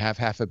 Do you have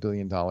 $500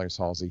 million,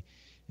 Halsey?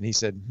 And he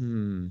said,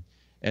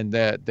 And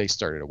that they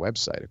started a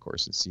website, of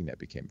course, and CNET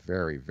became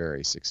very,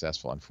 very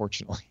successful.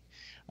 Unfortunately,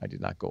 I did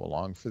not go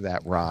along for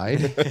that ride.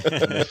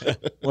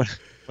 one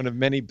of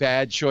many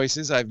bad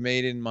choices I've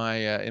made in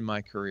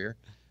my career.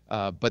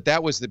 But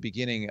that was the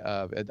beginning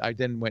of it. I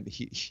then went,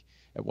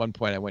 at one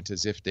point I went to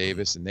Ziff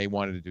Davis, and they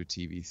wanted to do a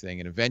TV thing.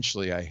 And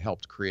eventually I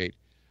helped create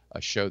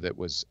a show that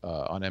was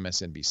on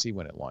MSNBC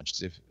when it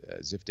launched.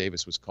 Ziff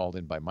Davis was called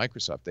in by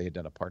Microsoft. They had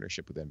done a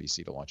partnership with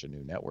NBC to launch a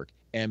new network,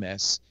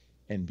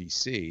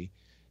 MSNBC.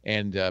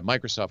 And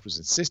Microsoft was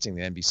insisting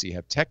that NBC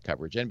have tech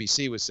coverage.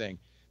 NBC was saying,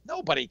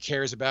 "Nobody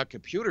cares about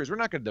computers. We're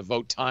not going to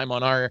devote time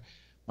on our..."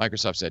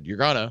 Microsoft said, "You're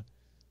going to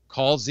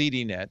call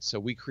ZDNet." So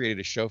we created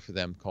a show for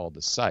them called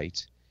The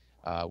Site,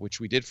 which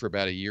we did for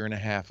about a year and a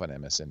half on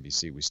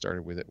MSNBC. We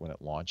started with it when it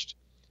launched.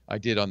 I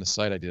did on The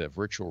Site, I did a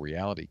virtual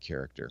reality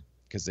character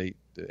because the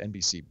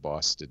NBC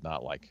boss did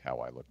not like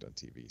how I looked on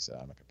TV. He said,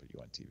 "I'm not going to put you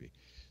on TV."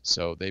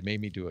 So they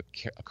made me do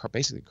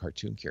basically a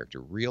cartoon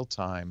character,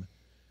 real-time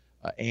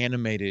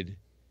animated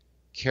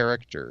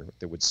character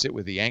that would sit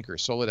with the anchor,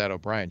 Soledad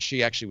O'Brien.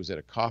 She actually was at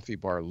a coffee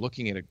bar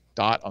looking at a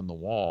dot on the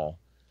wall.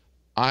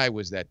 I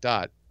was that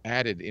dot,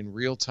 added in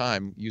real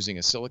time using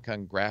a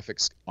Silicon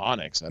Graphics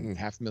Onyx, a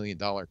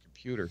 $500,000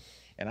 computer,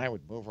 and I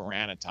would move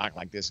around and talk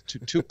like this.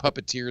 Two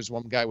puppeteers.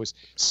 One guy was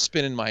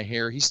spinning my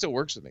hair. He still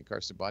works with me.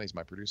 Carsten Bonnie's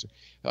my producer.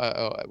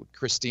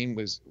 Christine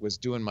was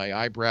doing my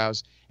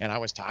eyebrows, and I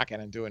was talking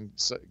and doing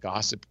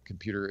gossip,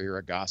 computer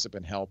era gossip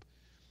and help.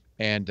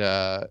 And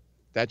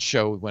that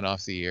show went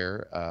off the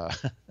air,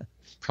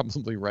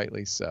 probably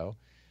rightly so.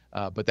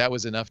 But that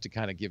was enough to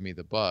kind of give me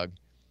the bug.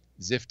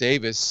 Ziff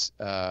Davis,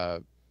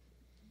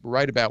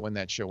 right about when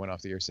that show went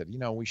off the air, said,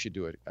 we should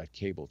do a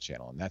cable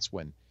channel. And that's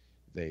when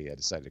they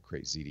decided to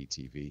create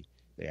ZDTV.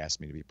 They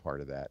asked me to be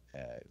part of that.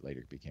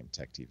 Later it became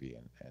Tech TV.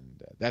 And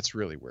that's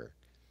really where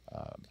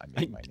I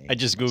made my name. I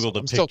just Googled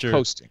a picture. I'm still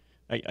posting.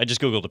 I just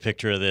Googled a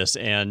picture of this,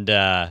 and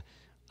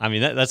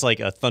that's like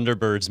a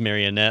Thunderbird's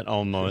marionette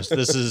almost.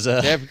 This is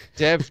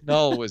Dev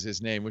Null was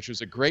his name, which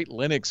was a great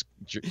Linux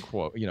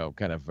quote,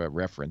 kind of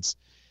reference,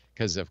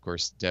 because of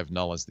course dev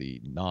null is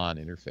the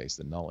non-interface,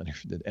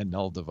 the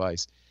null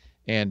device,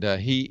 and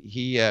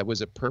he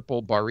was a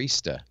purple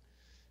barista,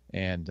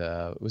 and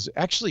was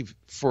actually,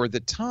 for the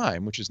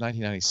time, which was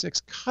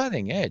 1996,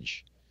 cutting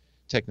edge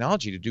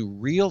technology to do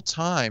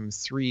real-time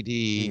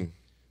 3D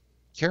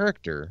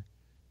character,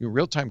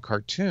 real-time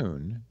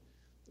cartoon.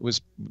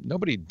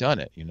 Nobody'd done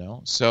it,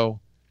 so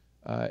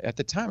at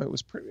the time it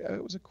was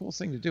a cool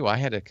thing to do. I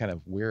had to kind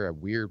of wear a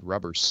weird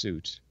rubber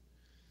suit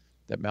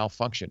that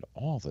malfunctioned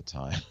all the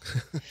time.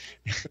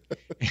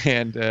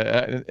 And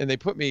they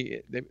put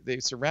me, they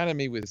surrounded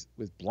me with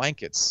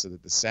blankets so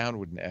that the sound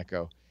wouldn't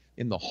echo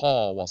in the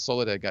hall, while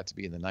Soledad got to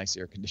be in the nice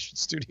air-conditioned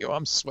studio.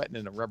 I'm sweating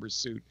in a rubber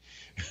suit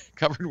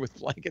covered with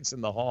blankets in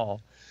the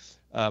hall.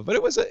 But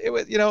it was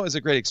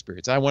a great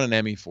experience. I won an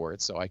Emmy for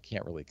it, so I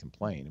can't really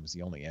complain. It was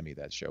the only Emmy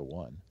that show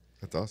won.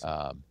 That's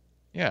awesome.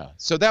 Yeah.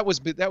 So that was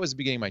the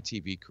beginning of my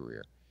TV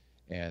career,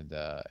 and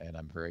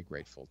I'm very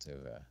grateful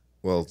to.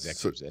 Well,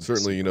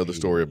 certainly you know the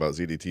story about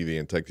ZDTV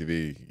and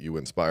TechTV. You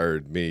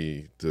inspired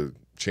me to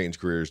change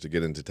careers, to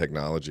get into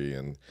technology,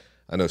 and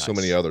I know so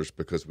many others,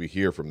 because we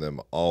hear from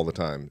them all the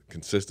time,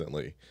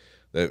 consistently,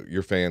 that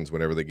your fans,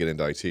 whenever they get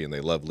into IT and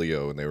they love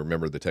Leo and they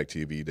remember the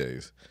TechTV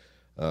days,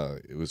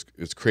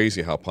 it's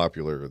crazy how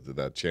popular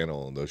that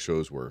channel and those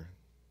shows were.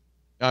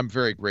 I'm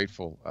very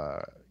grateful.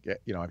 I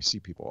see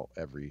people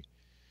every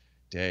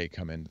day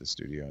come into the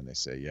studio and they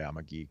say, "Yeah, I'm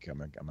a geek.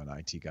 I'm an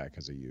IT guy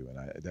because of you,"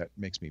 and that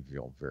makes me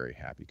feel very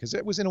happy, because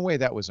it was, in a way,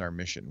 that was our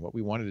mission. What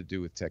we wanted to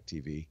do with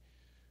TechTV.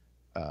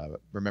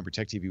 Remember,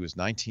 TechTV was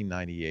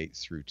 1998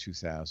 through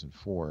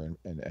 2004,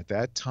 and at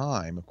that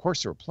time, of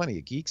course, there were plenty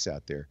of geeks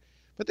out there,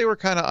 but they were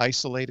kind of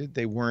isolated.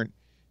 They weren't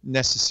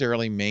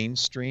necessarily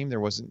mainstream. There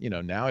wasn't,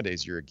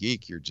 nowadays you're a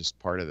geek, you're just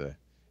part of the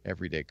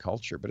everyday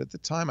culture. But at the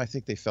time, I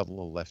think they felt a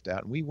little left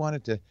out, and we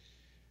wanted to.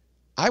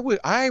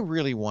 I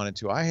really wanted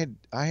to. I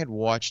had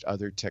watched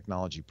other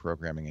technology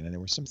programming, and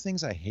there were some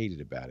things I hated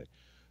about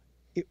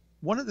it.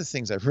 One of the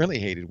things I really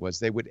hated was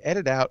they would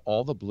edit out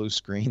all the blue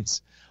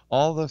screens,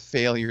 all the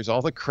failures,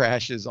 all the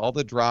crashes, all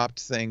the dropped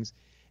things.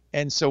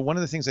 And so one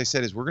of the things I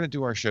said is, we're going to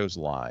do our shows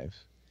live,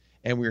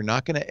 and we're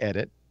not going to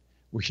edit.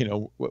 We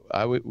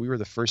were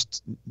the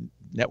first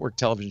network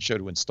television show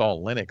to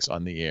install Linux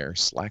on the air,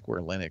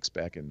 Slackware Linux,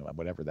 back in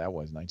whatever that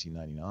was,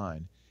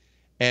 1999.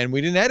 And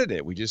we didn't edit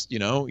it. We just,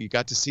 you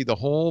got to see the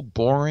whole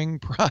boring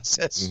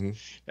process,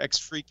 X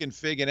freaking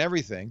fig and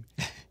everything.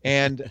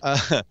 And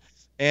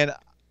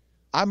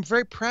I'm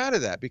very proud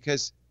of that,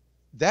 because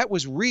that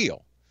was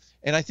real.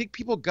 And I think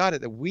people got it,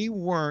 that we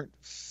weren't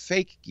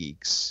fake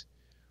geeks.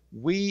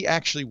 We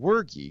actually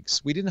were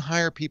geeks. We didn't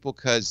hire people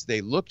because they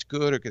looked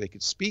good or they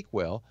could speak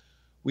well.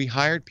 We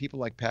hired people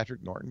like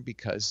Patrick Norton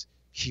because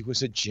he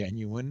was a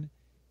genuine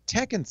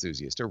tech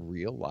enthusiast, a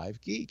real live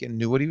geek, and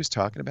knew what he was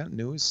talking about,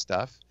 knew his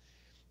stuff.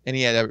 And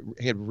he had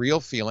real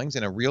feelings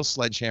and a real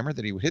sledgehammer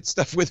that he would hit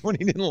stuff with when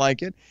he didn't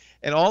like it.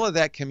 And all of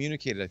that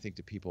communicated, I think,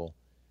 to people,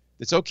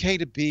 it's okay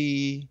to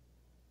be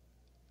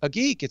a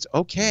geek. It's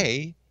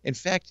okay. In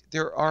fact,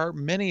 there are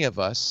many of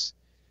us,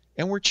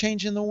 and we're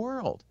changing the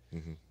world.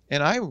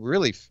 And I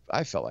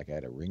felt like I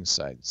had a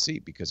ringside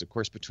seat, because, of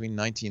course, between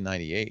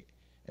 1998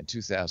 and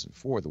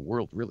 2004, the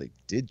world really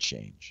did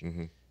change.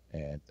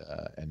 And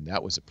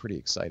that was a pretty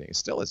exciting. It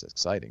still is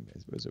exciting.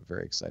 It was a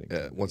very exciting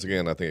time. Once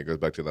again, I think it goes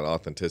back to that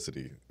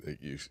authenticity.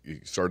 You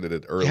started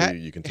it early,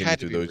 you continued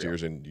through those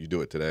years, and you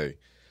do it today.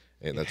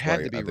 And that's why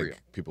I think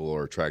people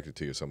are attracted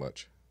to you so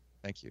much.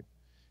 Thank you.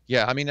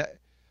 Yeah, I mean,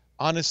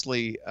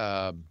 honestly,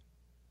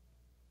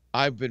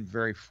 I've been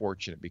very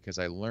fortunate, because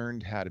I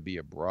learned how to be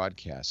a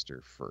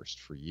broadcaster first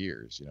for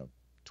years,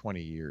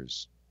 20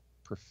 years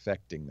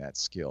perfecting that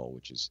skill,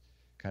 which is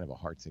kind of a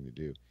hard thing to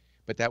do.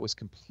 But that was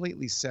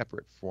completely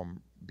separate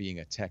from being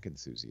a tech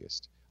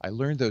enthusiast. I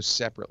learned those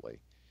separately.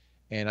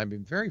 And I've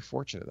been very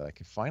fortunate that I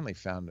finally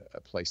found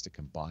a place to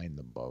combine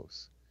them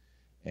both.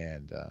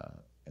 And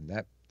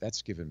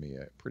that's given me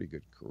a pretty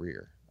good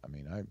career. I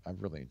mean,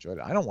 I've really enjoyed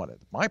it. I don't want to.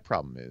 My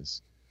problem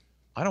is,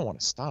 I don't want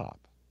to stop.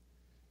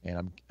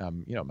 And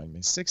I'm in my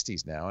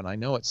 60s now, and I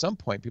know at some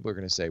point people are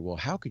going to say, "Well,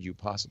 how could you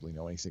possibly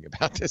know anything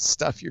about this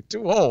stuff? You're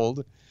too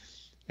old."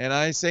 And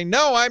I say,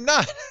 "No, I'm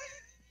not."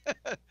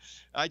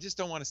 I just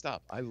don't want to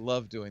stop. I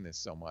love doing this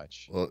so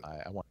much. Well,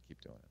 I want to keep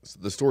doing it.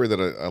 The story that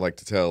I like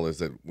to tell is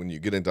that when you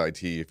get into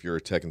IT, if you're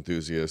a tech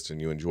enthusiast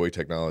and you enjoy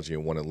technology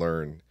and want to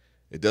learn,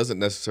 it doesn't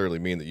necessarily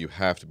mean that you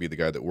have to be the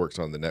guy that works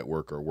on the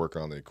network or work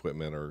on the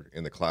equipment or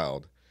in the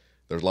cloud.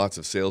 There's lots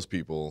of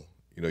salespeople.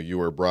 You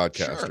were a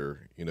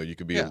broadcaster. Sure. You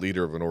could be a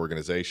leader of an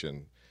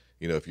organization.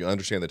 If you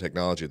understand the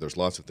technology, there's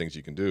lots of things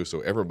you can do.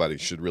 So everybody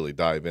should really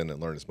dive in and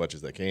learn as much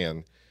as they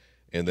can.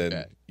 And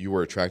then you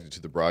were attracted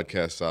to the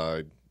broadcast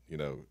side.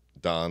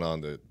 Don on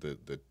the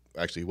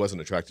actually, he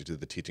wasn't attracted to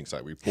the teaching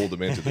side. We pulled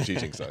him into the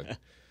teaching side.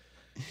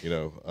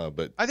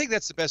 But I think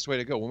that's the best way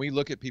to go. When we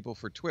look at people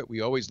for TWiT, we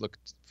always look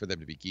for them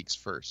to be geeks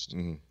first.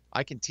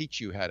 I can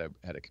teach you how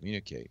to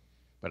communicate,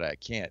 but I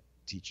can't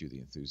teach you the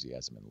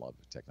enthusiasm and love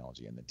of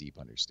technology and the deep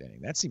understanding.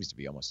 That seems to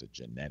be almost a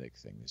genetic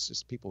thing. It's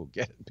just people who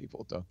get it and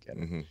people who don't get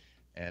it.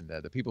 And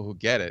the people who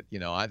get it,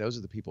 those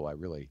are the people I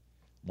really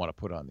want to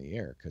put on the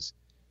air, because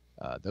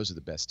those are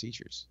the best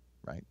teachers,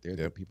 right? They're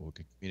the people who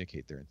can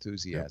communicate their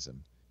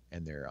enthusiasm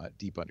and their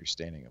deep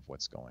understanding of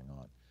what's going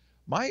on.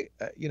 My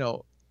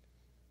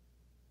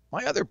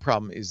other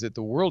problem is that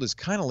the world is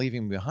kind of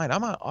leaving me behind.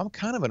 I'm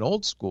kind of an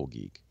old school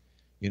geek.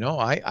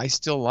 I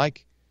still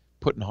like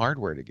putting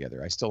hardware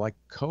together. I still like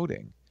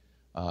coding.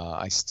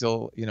 I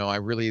still, I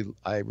really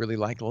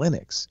like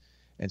Linux.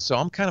 And so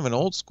I'm kind of an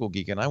old school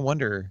geek, and I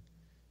wonder,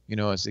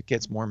 as it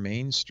gets more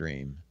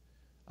mainstream,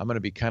 I'm going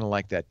to be kind of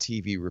like that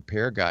TV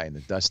repair guy in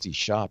the dusty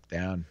shop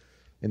down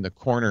in the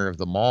corner of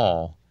the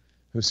mall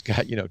who's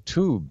got,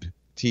 tubed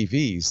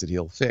TVs that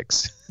he'll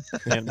fix.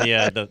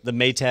 The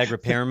Maytag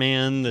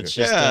repairman that's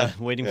just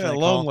waiting for the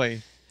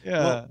lonely. call.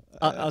 Yeah. Well,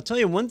 I'll tell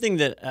you one thing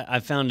that I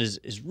found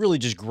is really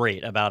just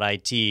great about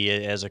IT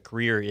as a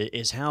career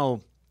is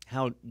how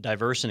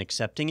diverse and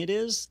accepting it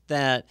is.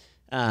 That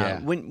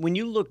when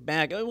you look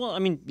back,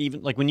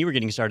 even like when you were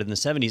getting started in the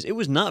 70s, it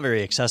was not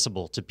very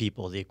accessible to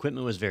people. The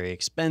equipment was very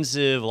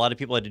expensive. A lot of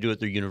people had to do it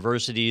through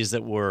universities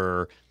that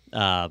were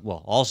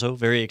also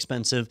very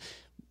expensive.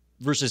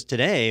 Versus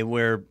today,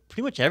 where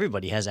pretty much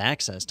everybody has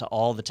access to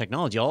all the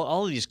technology,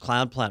 all of these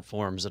cloud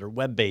platforms that are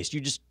web-based.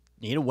 You just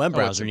need a web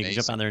browser and you can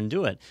jump out there and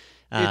do it.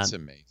 It's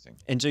amazing.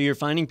 And so you're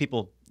finding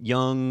people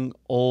young,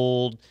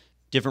 old,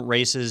 different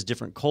races,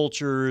 different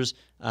cultures,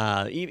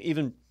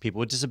 even people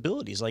with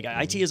disabilities. Like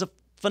IT is a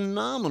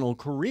phenomenal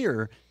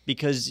career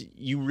because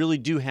you really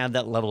do have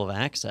that level of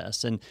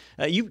access. And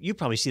you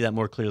probably see that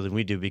more clearly than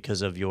we do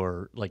because of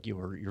your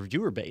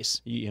viewer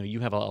base.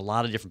 You have a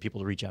lot of different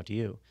people to reach out to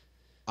you.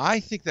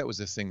 I think that was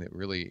the thing that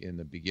really in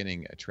the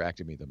beginning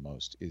attracted me the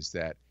most, is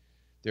that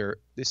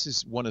this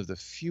is one of the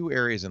few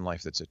areas in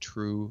life that's a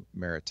true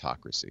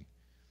meritocracy.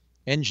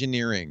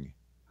 Engineering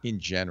in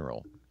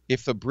general,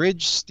 if a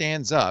bridge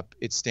stands up,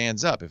 it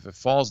stands up. If it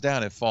falls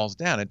down, it falls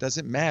down. It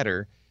doesn't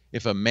matter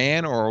if a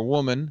man or a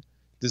woman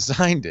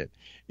designed it.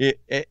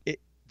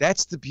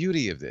 That's the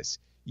beauty of this.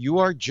 You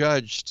are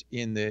judged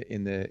in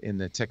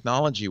the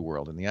technology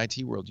world, in the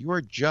IT world. You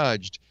are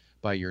judged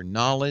by your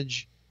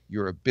knowledge,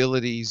 your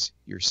abilities,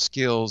 your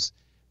skills,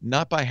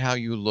 not by how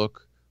you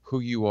look, who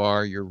you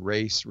are, your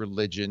race,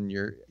 religion.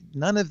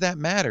 None of that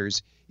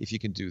matters if you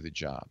can do the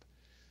job.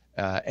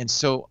 And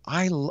so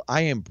I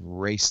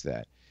embrace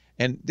that.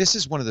 And this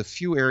is one of the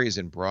few areas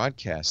in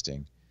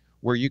broadcasting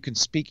where you can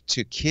speak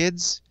to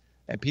kids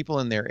and people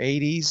in their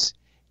 80s,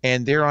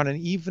 and they're on an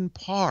even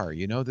par.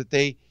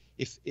 That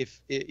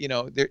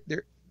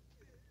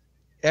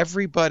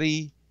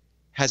everybody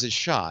has a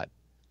shot.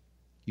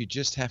 You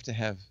just have to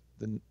have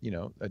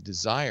a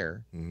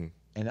desire.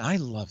 And I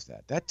love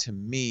that. That to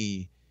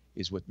me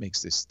is what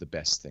makes this the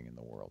best thing in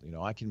the world.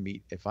 I can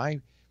meet,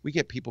 we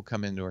get people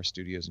come into our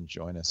studios and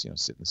join us,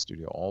 sit in the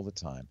studio all the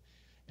time.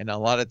 And a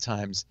lot of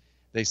times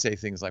they say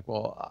things like,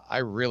 well, I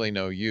really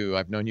know you.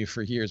 I've known you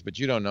for years, but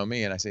you don't know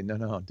me. And I say,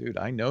 no, dude,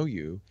 I know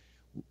you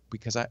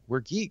because we're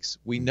geeks.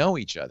 We know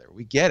each other.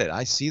 We get it.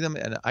 I see them,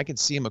 and I can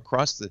see them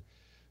across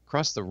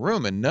the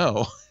room and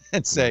know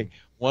and say,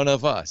 one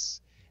of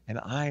us. And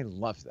I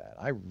love that.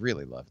 I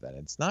really love that.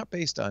 It's not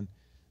based on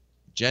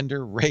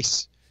gender,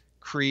 race,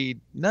 creed,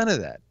 none of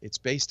that. It's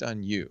based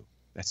on you.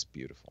 That's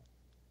beautiful.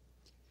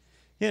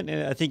 Yeah,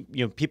 and I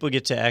think people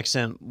get to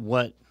accent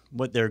what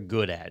they're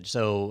good at.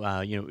 So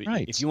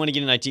right. If you want to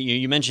get in IT,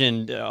 you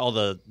mentioned all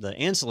the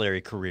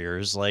ancillary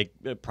careers like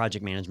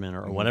project management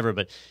or whatever.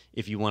 But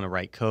if you want to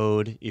write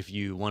code, if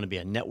you want to be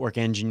a network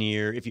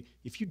engineer,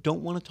 if you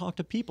don't want to talk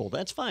to people,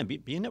 that's fine.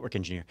 Be a network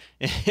engineer.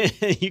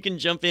 You can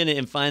jump in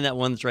and find that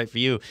one that's right for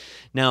you.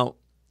 Now,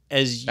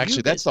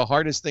 that's the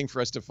hardest thing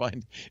for us to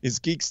find is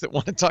geeks that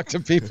want to talk to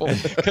people,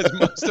 because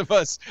most of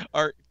us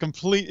are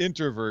complete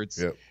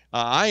introverts. Yep.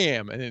 I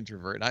am an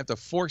introvert, and I have to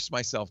force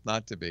myself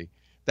not to be.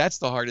 That's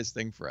the hardest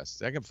thing for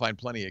us. I can find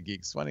plenty of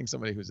geeks. Finding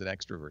somebody who's an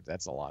extrovert,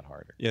 that's a lot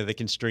harder. Yeah, they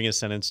can string a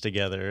sentence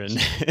together. And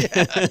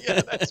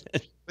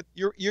but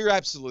you're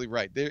absolutely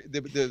right.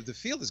 The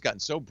field has gotten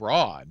so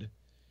broad.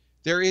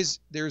 There's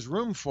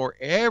room for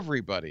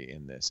everybody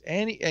in this.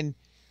 And in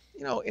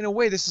a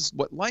way, this is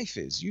what life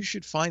is. You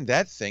should find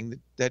that thing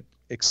that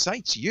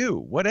excites you,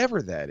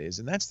 whatever that is,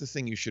 and that's the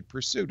thing you should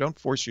pursue. Don't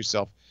force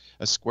yourself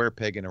a square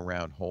peg in a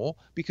round hole,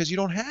 because you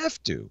don't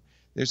have to.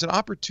 There's an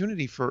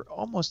opportunity for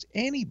almost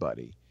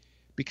anybody,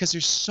 because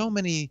there's so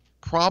many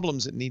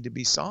problems that need to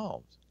be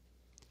solved.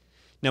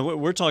 Now,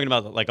 we're talking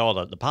about like all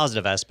the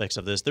positive aspects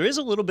of this. There is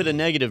a little bit of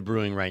negative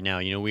brewing right now.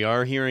 We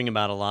are hearing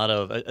about a lot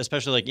of,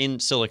 especially like in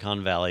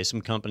Silicon Valley,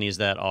 some companies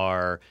that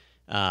are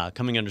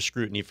coming under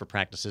scrutiny for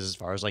practices as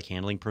far as like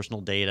handling personal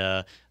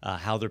data,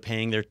 how they're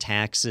paying their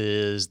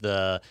taxes,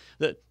 the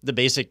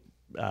basic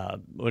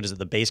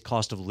the base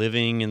cost of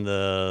living in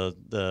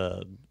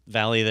the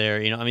valley there.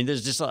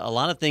 There's just a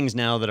lot of things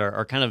now that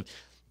are kind of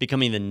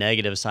becoming the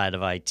negative side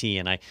of IT,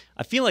 and I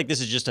feel like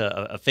this is just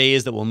a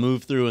phase that we'll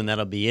move through, and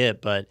that'll be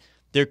it. But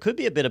there could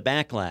be a bit of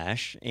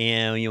backlash,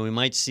 and we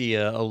might see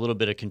a little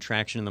bit of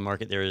contraction in the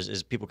market there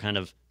as people kind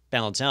of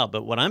balance out.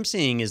 But what I'm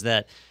seeing is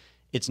that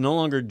it's no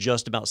longer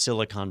just about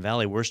Silicon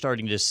Valley. We're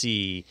starting to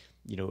see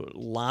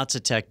lots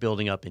of tech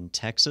building up in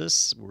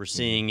Texas. We're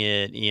seeing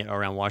it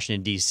around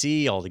Washington,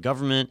 D.C., all the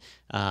government.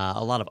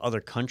 A lot of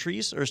other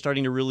countries are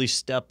starting to really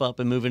step up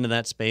and move into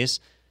that space.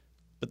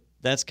 But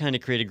that's kind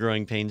of created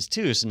growing pains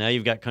too. So now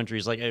you've got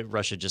countries like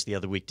Russia just the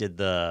other week did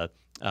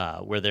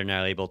where they're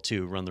now able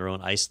to run their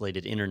own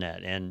isolated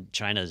internet, and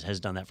China has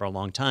done that for a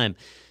long time.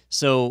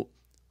 So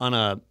on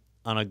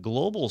a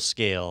global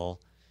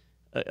scale,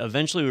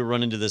 eventually we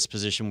run into this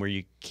position where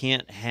you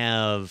can't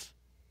have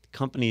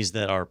companies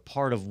that are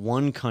part of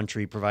one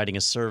country providing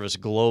a service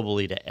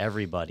globally to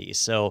everybody.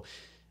 So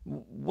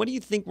what do you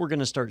think we're going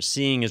to start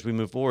seeing as we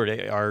move forward?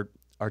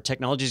 Are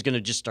technologies going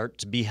to just start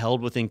to be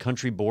held within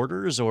country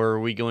borders, or are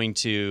we going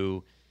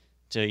to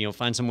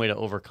find some way to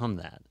overcome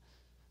that?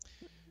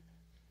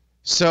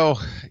 So,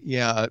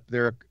 yeah,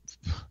 there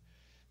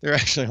are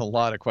actually a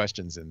lot of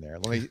questions in there.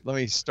 Let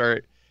me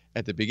start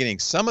at the beginning.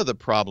 Some of the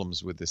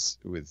problems with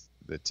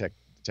the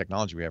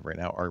technology we have right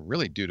now are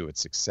really due to its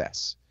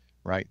success,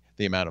 right?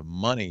 The amount of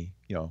money,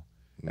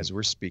 as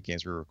we're speaking,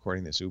 as we're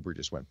recording this, Uber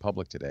just went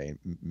public today,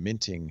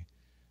 minting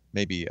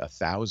maybe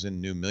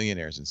 1,000 new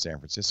millionaires in San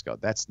Francisco.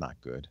 That's not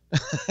good.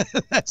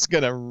 That's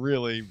going to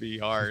really be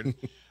hard.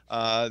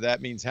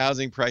 That means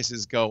housing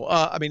prices go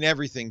up. I mean,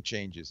 everything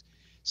changes.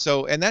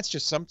 So, and that's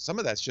just some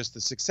of that's just the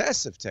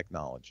success of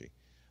technology.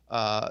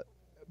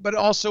 But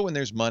also when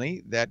there's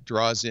money, that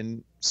draws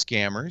in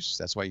scammers.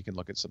 That's why you can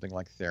look at something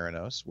like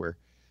Theranos, where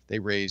they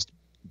raised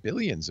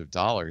billions of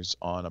dollars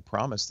on a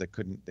promise that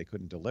they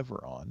couldn't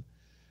deliver on.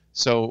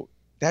 So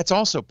that's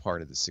also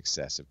part of the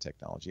success of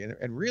technology.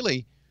 And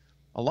really,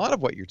 a lot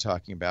of what you're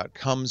talking about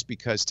comes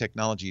because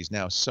technology is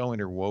now so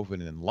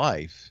interwoven in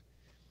life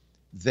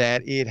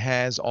that it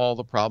has all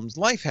the problems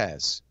life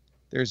has.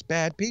 There's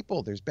bad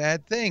people, there's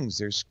bad things,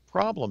 there's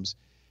problems.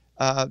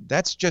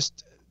 That's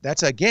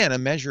again a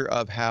measure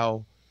of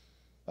how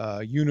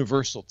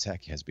universal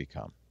tech has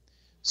become.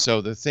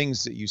 So the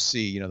things that you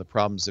see, the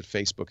problems that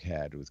Facebook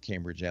had with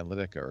Cambridge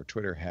Analytica or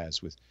Twitter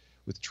has with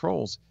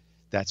trolls,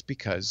 that's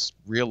because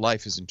real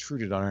life has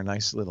intruded on our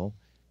nice little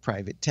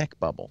private tech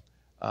bubble.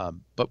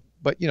 But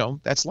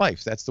that's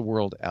life. That's the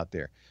world out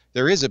there.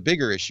 There is a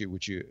bigger issue,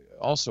 which you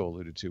also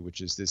alluded to,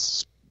 which is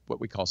this, what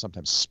we call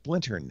sometimes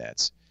splinter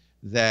nets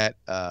that,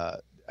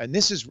 and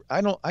this is,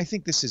 I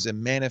think this is a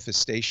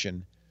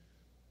manifestation.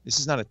 This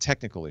is not a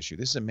technical issue.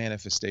 This is a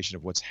manifestation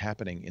of what's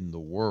happening in the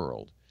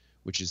world,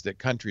 which is that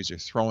countries are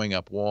throwing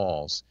up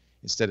walls.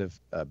 Instead of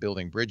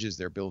building bridges,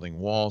 they're building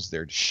walls.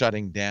 They're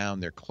shutting down.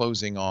 They're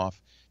closing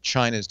off.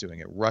 China's doing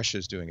it.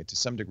 Russia's doing it. To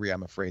some degree,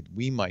 I'm afraid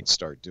we might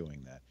start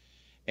doing that.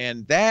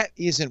 And that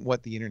isn't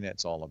what the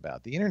internet's all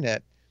about. The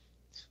internet,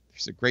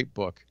 there's a great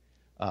book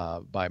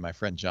by my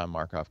friend John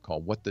Markoff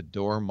called What the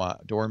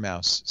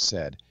Dormouse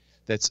Said,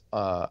 that's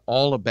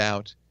all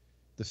about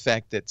the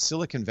fact that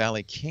Silicon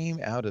Valley came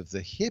out of the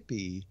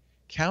hippie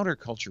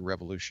counterculture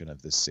revolution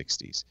of the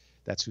 60s.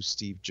 That's who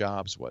Steve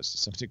Jobs was to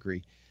some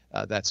degree.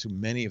 That's who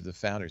many of the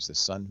founders, the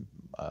Sun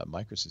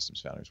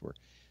Microsystems founders were.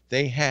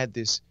 They had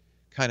this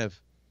kind of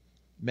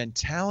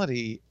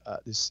mentality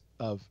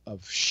of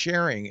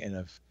sharing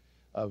and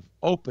of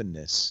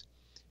openness,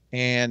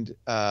 and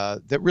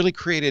that really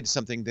created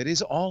something that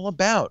is all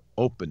about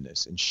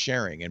openness and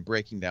sharing and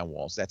breaking down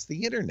walls. That's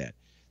the internet.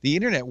 The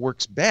internet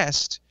works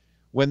best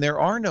when there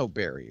are no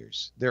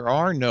barriers. There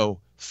are no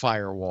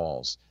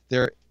firewalls.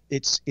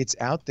 It's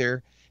out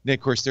there. And of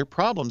course, there are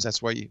problems.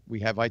 That's why we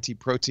have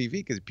ITProTV,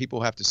 because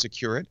people have to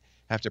secure it,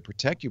 have to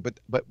protect you. But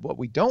what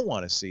we don't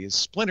want to see is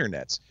splinter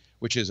nets,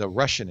 which is a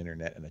Russian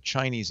internet and a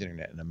Chinese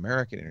internet and an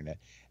American internet.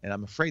 And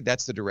I'm afraid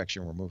that's the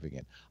direction we're moving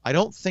in. I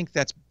don't think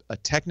that's a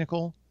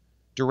technical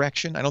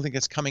direction. I don't think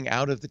that's coming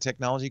out of the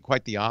technology.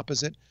 Quite the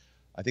opposite.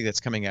 I think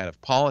that's coming out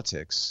of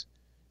politics,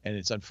 and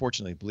it's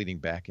unfortunately bleeding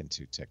back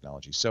into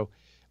technology. So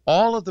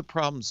all of the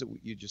problems that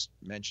you just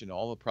mentioned,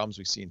 all the problems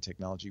we see in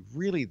technology,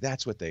 really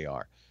that's what they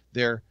are.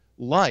 They're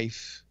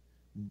life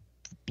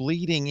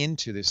bleeding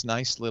into this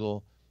nice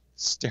little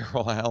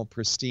sterile,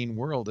 pristine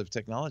world of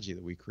technology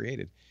that we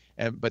created.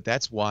 But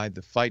that's why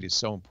the fight is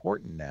so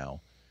important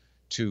now,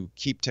 to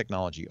keep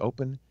technology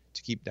open,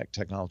 to keep that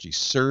technology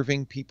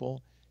serving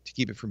people, to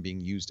keep it from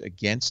being used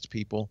against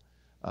people.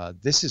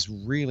 This is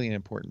really an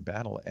important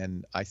battle.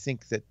 And I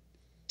think that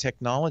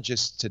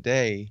technologists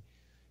today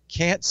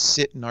can't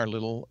sit in our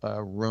little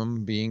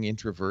room being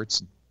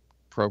introverts,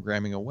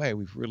 programming away.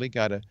 We've really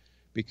got to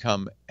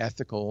become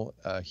ethical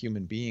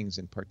human beings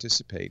and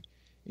participate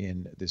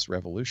in this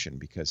revolution,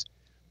 because,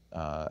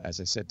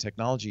 as I said,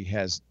 technology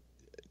is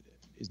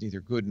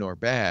neither good nor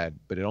bad,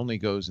 but it only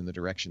goes in the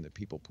direction that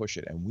people push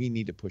it, and we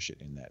need to push it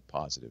in that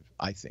positive,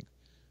 I think,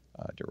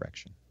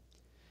 direction.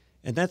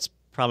 And that's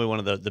probably one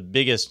of the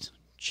biggest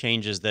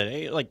changes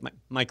that, like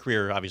my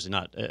career, obviously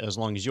not as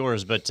long as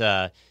yours, but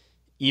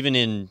even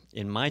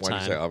in my time. Why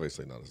do you say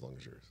obviously not as long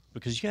as yours?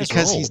 Because you guys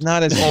because are old. He's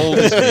not as old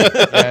as me.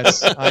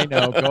 Yes, I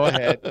know. Go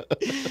ahead.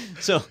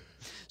 So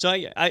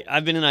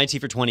I've been in IT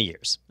for 20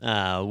 years,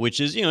 which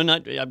is, I'm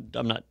not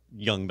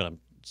young, but I'm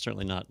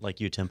certainly not like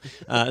you, Tim.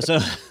 For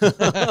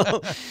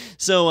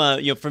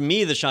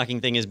me, the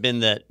shocking thing has been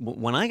that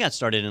when I got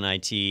started in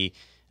IT,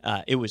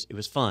 it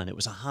was fun. It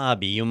was a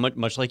hobby,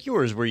 much like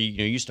yours, where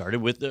you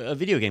started with a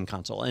video game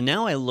console, and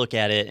now I look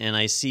at it and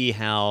I see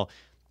how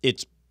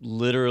it's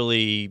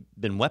literally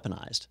been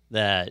weaponized.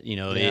 That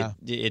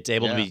it's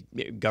able to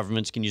be,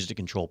 governments can use it to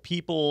control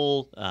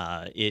people.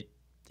 It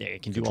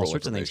can do all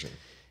sorts of things.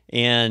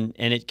 And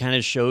it kind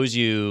of shows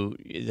you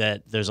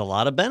that there's a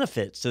lot of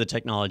benefits to the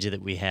technology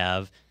that we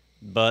have,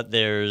 but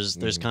there's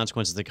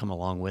consequences that come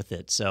along with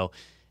it. So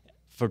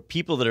for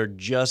people that are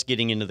just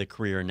getting into the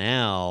career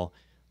now,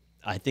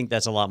 I think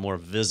that's a lot more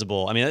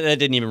visible. I mean, that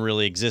didn't even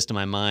really exist in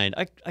my mind.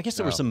 I guess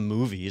there were some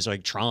movies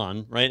like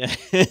Tron, right?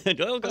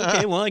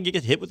 Okay, well, I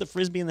get hit with a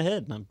Frisbee in the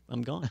head and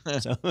I'm gone.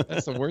 So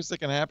that's the worst that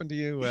can happen to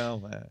you?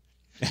 Well,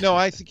 no,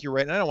 I think you're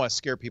right. And I don't want to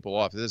scare people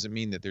off. It doesn't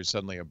mean that there's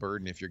suddenly a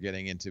burden if you're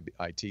getting into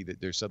IT, that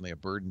there's suddenly a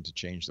burden to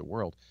change the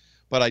world.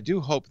 But I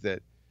do hope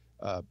that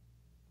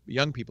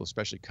young people,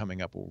 especially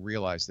coming up, will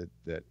realize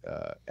that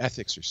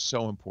ethics are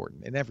so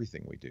important in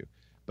everything we do.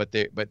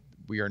 But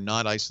we are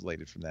not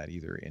isolated from that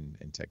either in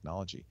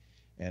technology.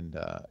 And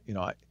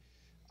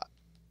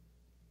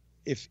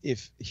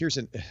if here's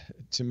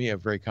to me a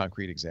very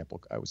concrete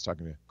example. I was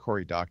talking to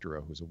Cory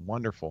Doctorow, who's a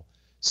wonderful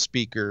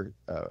speaker,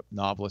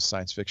 novelist,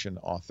 science fiction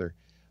author,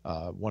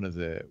 one of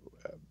the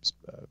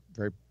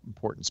very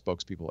important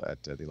spokespeople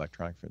at the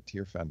Electronic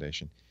Frontier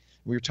Foundation.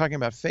 We were talking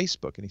about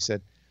Facebook, and he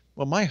said,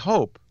 well, my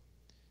hope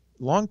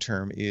long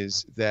term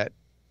is that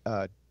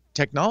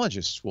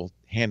technologists will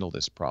handle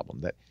this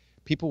problem, that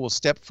people will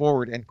step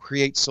forward and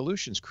create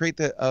solutions, create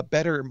a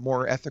better,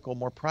 more ethical,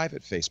 more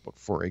private Facebook,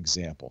 for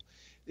example.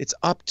 It's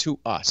up to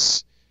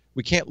us.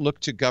 We can't look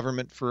to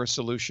government for a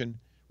solution.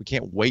 We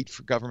can't wait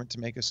for government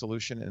to make a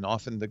solution, and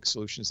often the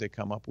solutions they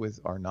come up with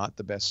are not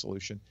the best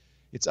solution.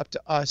 It's up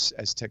to us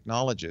as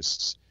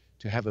technologists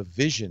to have a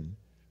vision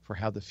for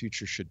how the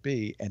future should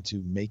be and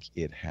to make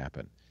it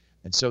happen.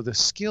 And so the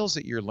skills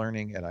that you're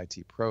learning at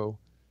IT Pro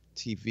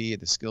TV,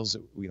 the skills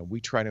that we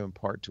try to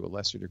impart to a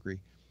lesser degree,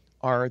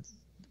 are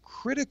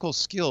critical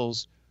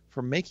skills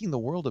for making the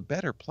world a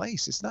better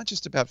place. It's not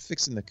just about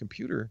fixing the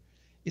computer.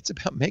 It's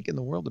about making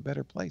the world a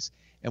better place.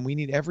 And we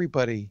need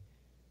everybody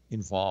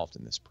involved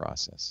in this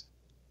process.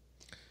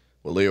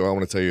 Well, Leo, I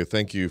want to tell you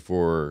thank you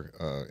for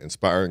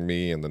inspiring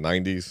me in the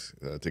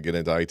 90s to get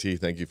into IT.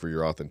 Thank you for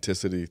your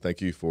authenticity. Thank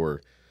you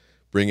for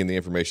bringing the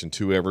information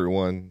to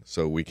everyone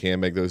so we can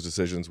make those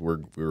decisions.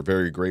 We're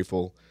very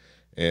grateful.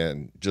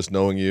 And just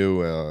knowing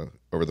you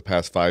over the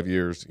past 5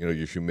 years, your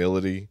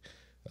humility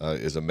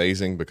is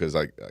amazing, because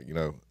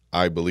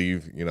I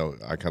believe,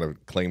 I kind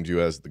of claimed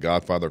you as the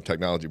Godfather of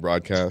technology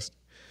broadcast.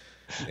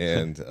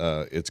 And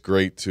it's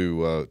great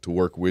to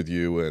work with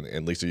you,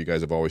 and Lisa, you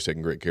guys have always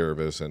taken great care of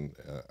us, and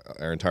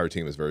our entire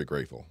team is very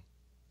grateful.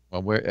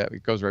 Well,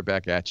 it goes right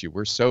back at you.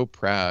 We're so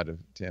proud of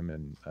Tim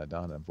and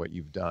Donna of what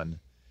you've done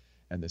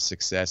and the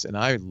success. And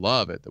I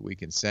love it that we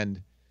can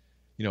send,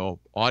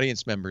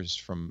 audience members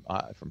from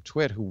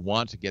TWiT who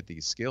want to get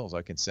these skills.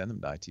 I can send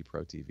them to IT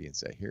Pro TV and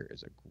say, here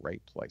is a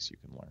great place you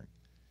can learn.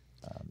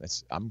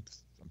 I'm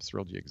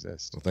thrilled you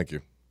exist. Well, thank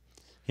you.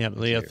 Yeah,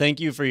 Leo, thank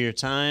you for your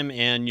time.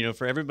 And,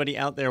 for everybody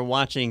out there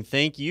watching,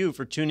 thank you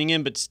for tuning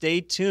in. But stay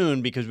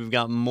tuned, because we've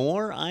got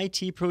more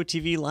IT Pro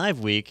TV Live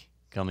Week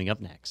coming up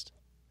next.